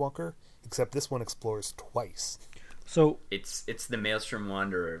Merfolk Branchwalker, except this one explores twice. So it's the Maelstrom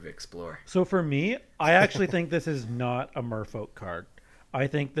Wanderer of Explore. So for me, I actually think this is not a Merfolk card. I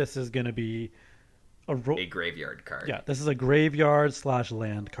think this is going to be A graveyard card. Yeah, this is a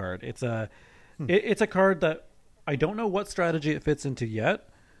graveyard/land card. It's a card that I don't know what strategy it fits into yet,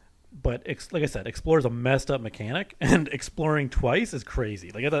 but like I said, Explore is a messed up mechanic, and exploring twice is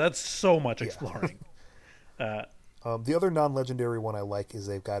crazy. Like that's so much exploring. The other non-legendary one I like is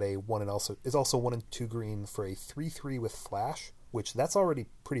they've got a 1 and also 1 and 2 green for a 3/3 with flash, which that's already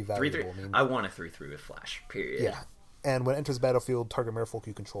pretty valuable. 3/3. I want a 3/3 with flash. Period. Yeah, and when it enters the battlefield, target Merfolk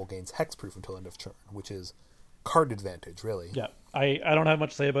you control gains hexproof until end of turn, which is card advantage, really. Yeah, I don't have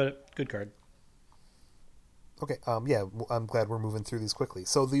much to say about it. Good card. Okay, yeah, I'm glad we're moving through these quickly.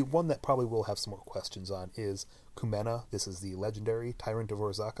 So the one that probably will have some more questions on is Kumena. This is the legendary Tyrant of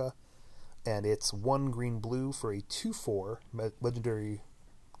Orzaka, and it's 1 green blue for a 2/4 legendary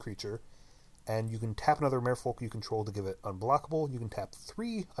creature, and you can tap another Merfolk you control to give it unblockable. You can tap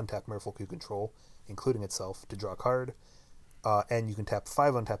 3 untapped Merfolk you control, including itself, to draw a card, and you can tap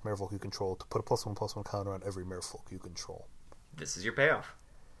 5 untapped Merfolk you control to put a +1/+1 counter on every Merfolk you control. This is your payoff.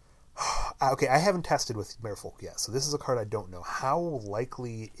 Okay, I haven't tested with Merfolk yet, so this is a card I don't know. How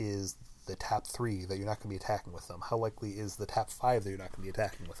likely is the tap 3 that you're not going to be attacking with them? How likely is the tap 5 that you're not going to be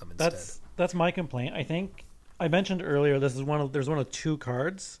attacking with them instead? That's my complaint. I think I mentioned earlier there's one of 2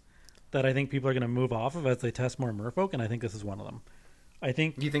 cards that I think people are going to move off of as they test more Merfolk, and I think this is one of them.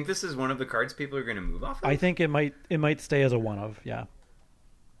 You think this is one of the cards people are going to move off of? I think it might stay as a one of, yeah.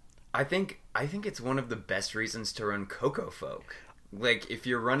 I think it's one of the best reasons to run Coco Folk. Like, if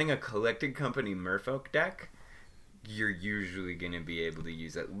you're running a Collected Company Merfolk deck, you're usually going to be able to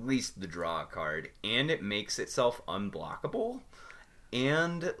use at least the draw card, and it makes itself unblockable,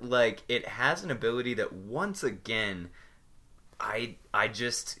 and, like, it has an ability that, once again,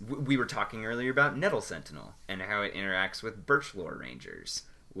 we were talking earlier about Nettle Sentinel, and how it interacts with Birchlore Rangers,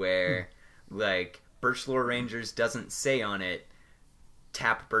 where, like, Birchlore Rangers doesn't say on it,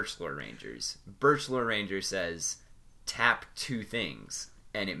 tap Birchlore Rangers. Birchlore Ranger says, tap 2 things,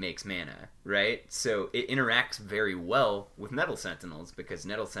 and it makes mana, right? So it interacts very well with Nettle Sentinels, because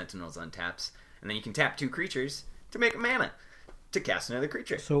Nettle Sentinels untaps, and then you can tap 2 creatures to make a mana to cast another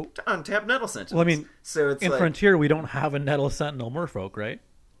creature. So to untap Nettle Sentinels. Well, I mean, so it's in Frontier we don't have a Nettle Sentinel Merfolk, right?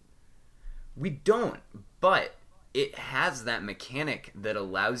 We don't, but it has that mechanic that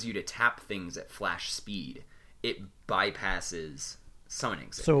allows you to tap things at flash speed. It bypasses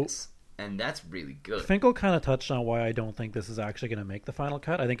summoning sickness. And that's really good. Finkel kind of touched on why I don't think this is actually going to make the final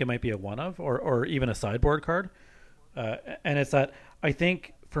cut. I think it might be a one of, or even a sideboard card. And it's that I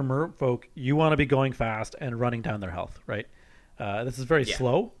think for Merfolk, you want to be going fast and running down their health, right? This is very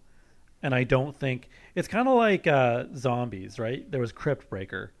slow, and I don't think it's kind of like zombies, right? There was Crypt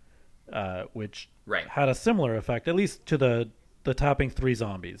Breaker, which had a similar effect, at least to the tapping 3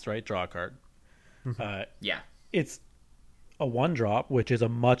 zombies, right? Draw a card. It's a 1-drop, which is a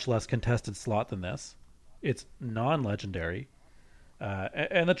much less contested slot than this. It's non-legendary,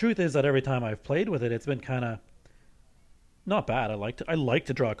 and the truth is that every time I've played with it, it's been kind of not bad. I like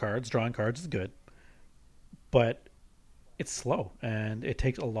to draw cards. Drawing cards is good, but it's slow and it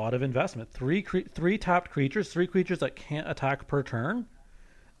takes a lot of investment. Three tapped creatures, 3 creatures that can't attack per turn,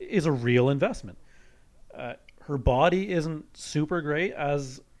 is a real investment. Her body isn't super great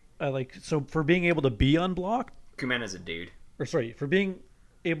as so for being able to be unblocked. Kumena's a dude. For being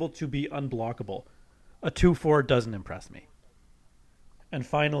able to be unblockable, a 2/4 doesn't impress me. And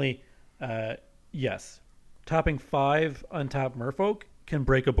finally, yes, tapping 5 untapped Merfolk can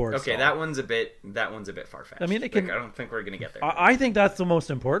break a board. Okay, that one's a bit far-fetched. I mean, it can. I don't think we're gonna get there. I think that's the most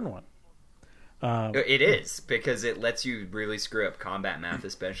important one. It is, because it lets you really screw up combat math,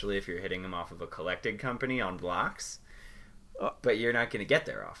 especially if you're hitting them off of a Collected Company on blocks. But you're not going to get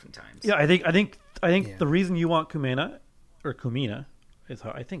there oftentimes. Yeah, I think the reason you want Kumena or Kumina is how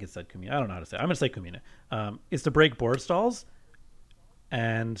I think it said Kumina. I don't know how to say it. I'm going to say Kumina. Is to break board stalls,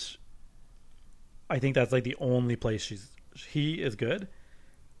 and I think that's like the only place he is good.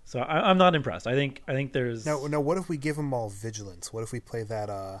 So I'm not impressed. I think there's no. What if we give them all vigilance? What if we play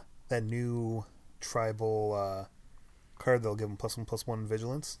that new tribal card that'll give them +1/+1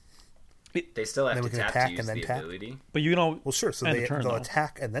 vigilance? They still have to tap attack to use and then the tap. ability. But you know, well, sure. So they'll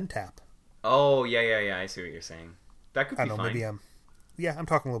attack and then tap. Oh yeah. I see what you're saying. That could be fine. Maybe I'm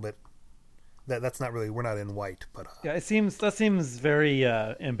talking a little bit. That's not really. We're not in white, but that seems very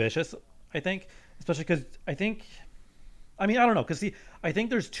ambitious. I think, especially because I don't know. Because I think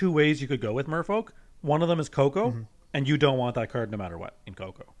there's 2 ways you could go with Merfolk. One of them is Coco, and you don't want that card no matter what in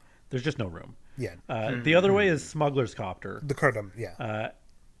Coco. There's just no room. Yeah. The other way is Smuggler's Copter. The card, yeah.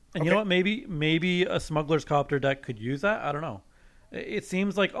 And you know what? Maybe a Smuggler's Copter deck could use that. I don't know. It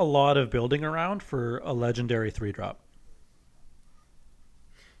seems like a lot of building around for a legendary 3-drop.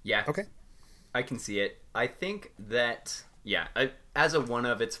 Yeah. Okay. I can see it. I think that, as a 1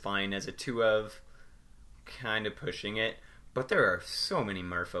 of, it's fine. As a 2 of, kind of pushing it. But there are so many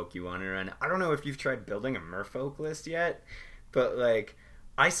Merfolk you want to run. I don't know if you've tried building a Merfolk list yet, but, like,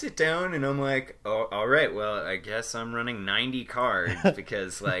 I sit down and I'm like, oh, all right, well, I guess I'm running 90 cards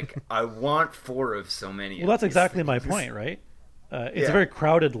because, like, I want 4 of so many. Well, that's exactly my point, right? It's a very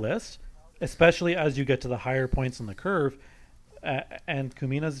crowded list, especially as you get to the higher points in the curve, and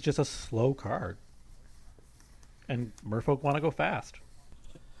Kumina's just a slow card. And Merfolk want to go fast.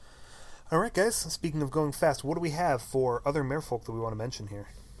 All right, guys. Speaking of going fast, what do we have for other Merfolk that we want to mention here?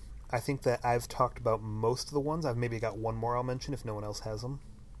 I think that I've talked about most of the ones. I've maybe got one more I'll mention if no one else has them.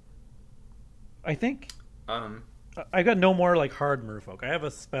 I think I got no more like hard Merfolk. I have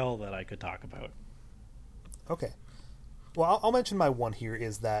a spell that I could talk about. Okay. Well, I'll mention my one here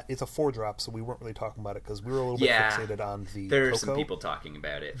is that it's a 4-drop, so we weren't really talking about it because we were a little bit fixated on the There are Coco. some people talking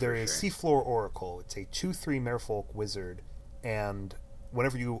about it. There is Seafloor Oracle. It's a 2/3 Merfolk wizard, and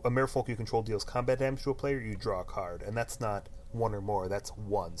whenever a Merfolk you control deals combat damage to a player, you draw a card, and that's not 1 or more, that's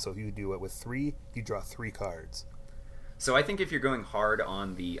 1. So if you do it with 3, you draw 3 cards. So I think if you're going hard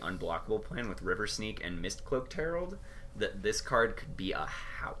on the unblockable plan with River Sneak and Mistcloaked Herald, that this card could be a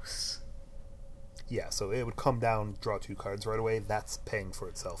house. Yeah, so it would come down, draw 2 cards right away. That's paying for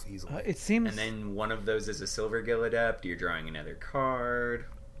itself easily. It seems, and then one of those is a Silvergill Adept. You're drawing another card.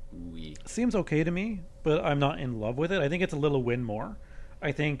 Seems okay to me, but I'm not in love with it. I think it's a little win more.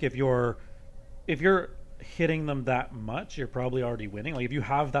 I think if you're hitting them that much, you're probably already winning. Like if you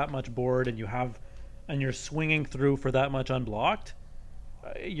have that much board and you're swinging through for that much unblocked,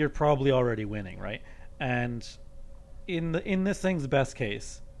 you're probably already winning, right? And in this thing's best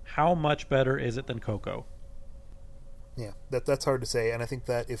case, how much better is it than Coco? Yeah, that's hard to say, and I think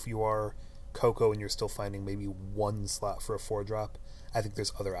that if you are Coco and you're still finding maybe 1 slot for a 4-drop, I think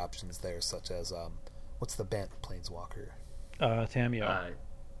there's other options there, such as what's the Bant Planeswalker? Tamio.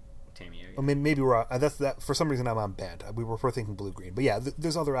 Tamio. I mean, maybe we're that's that. For some reason, I'm on Bant. We were thinking blue-green, but yeah,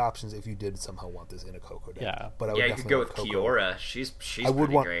 there's other options if you did somehow want this in a Coco deck. Yeah, but I would you could go with Coco. Kiora. She's I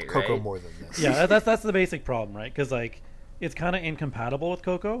would want great, Coco right? more than this. Yeah, that's the basic problem, right? Because like it's kind of incompatible with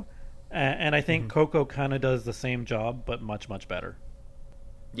Coco, and I think Coco kind of does the same job, but much better.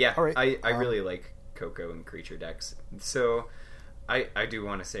 Yeah, all right. I really like Coco and creature decks. So I do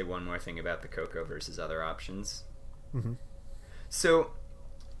want to say one more thing about the Coco versus other options. Mm-hmm. So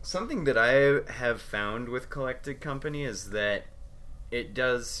something that I have found with Collected Company is that it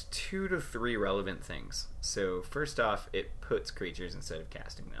does 2 to 3 relevant things. So first off, it puts creatures instead of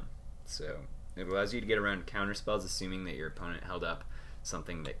casting them. So it allows you to get around counter spells, assuming that your opponent held up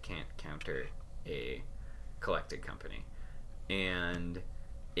something that can't counter a Collected Company. And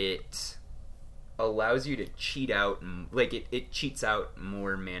it allows you to cheat out, like it cheats out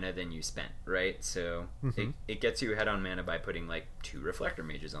more mana than you spent, right? So it gets you ahead on mana by putting like 2 Reflector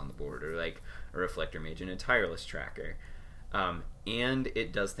Mages on the board, or like a Reflector Mage and a Tireless Tracker. And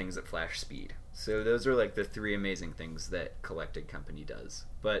it does things at flash speed. So those are like the 3 amazing things that Collected Company does.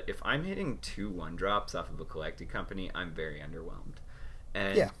 But if I'm hitting 2 1-drops off of a Collected Company, I'm very underwhelmed.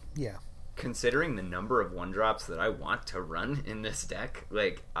 And yeah. Considering the number of 1-drops that I want to run in this deck,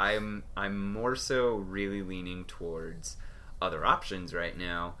 like I'm more so really leaning towards other options right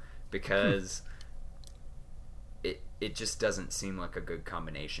now because it just doesn't seem like a good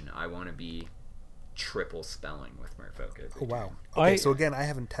combination. I want to be triple spelling with Merfolk. Oh, wow. Okay, so again, I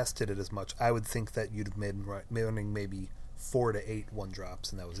haven't tested it as much. I would think that you'd have made maybe 4 to 8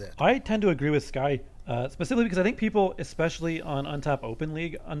 1-drops, and that was it. I tend to agree with Sky, specifically because I think people, especially on Untap Open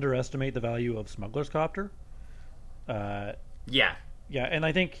League, underestimate the value of Smuggler's Copter. Yeah, and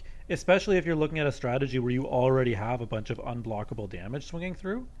I think especially if you're looking at a strategy where you already have a bunch of unblockable damage swinging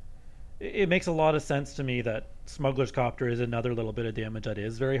through, it makes a lot of sense to me that Smuggler's Copter is another little bit of damage that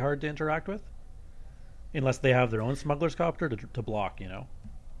is very hard to interact with, unless they have their own Smuggler's Copter to block, you know.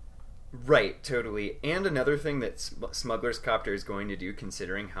 Right, totally. And another thing that Smuggler's Copter is going to do,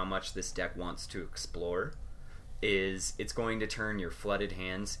 considering how much this deck wants to explore, is it's going to turn your flooded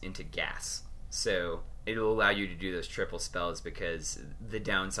hands into gas. So it'll allow you to do those triple spells, because the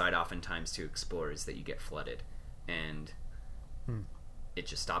downside oftentimes to explore is that you get flooded. And it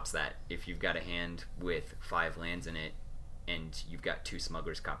just stops that. If you've got a hand with 5 lands in it, and you've got 2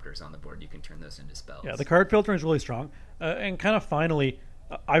 Smuggler's Copters on the board, you can turn those into spells. Yeah, the card filtering is really strong. And kind of finally,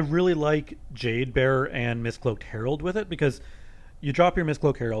 I really like Jade Bearer and Mistcloaked Herald with it, because you drop your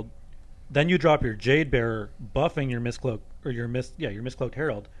Mistcloaked Herald, Then you drop your Jade Bearer, buffing your Mistcloak or your Mistcloaked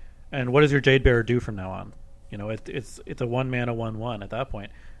Herald. And what does your Jade Bearer do from now on? You know, it's a 1-mana 1/1 at that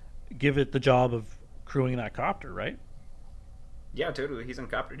point. Give it the job of crewing that copter, right? Yeah, totally. He's on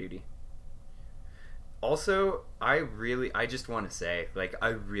copter duty. Also, I just want to say, like, I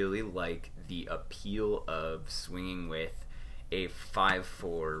really like the appeal of swinging with a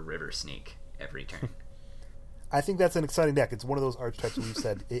 5/4 River Snake every turn. I think that's an exciting deck. It's one of those archetypes where you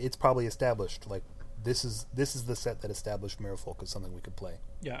said it's probably established. Like, this is the set that established Merfolk as something we could play.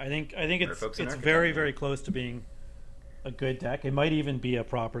 Yeah, I think it's an very, very close to being a good deck. It might even be a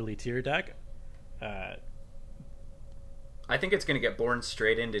properly tiered deck. I think it's going to get born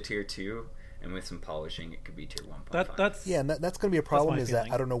straight into tier 2, and with some polishing, it could be tier 1.5. That's and that's going to be a problem. Is feeling.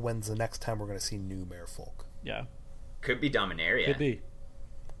 that I don't know when's the next time we're going to see new Merfolk. Yeah, could be Dominaria.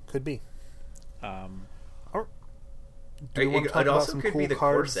 Could be. It also could be the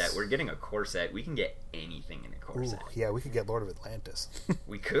core set. We're getting a core set. We can get anything in a core set. Yeah, we could get Lord of Atlantis.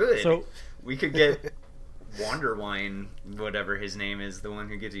 We could. So we could get Wanderwine, whatever his name is, the one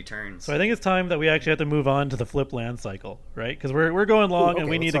who gives you turns. So I think it's time that we actually have to move on to the flip land cycle, right? Because we're going long and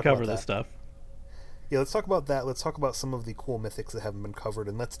we need to cover this stuff. Yeah, let's talk about that. Let's talk about some of the cool mythics that haven't been covered,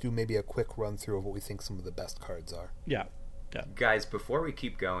 and let's do maybe a quick run through of what we think some of the best cards are. Yeah. Guys, before we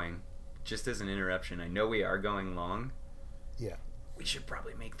keep going, just as an interruption, I know we are going long. Yeah. We should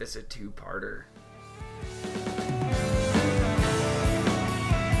probably make this a 2-parter.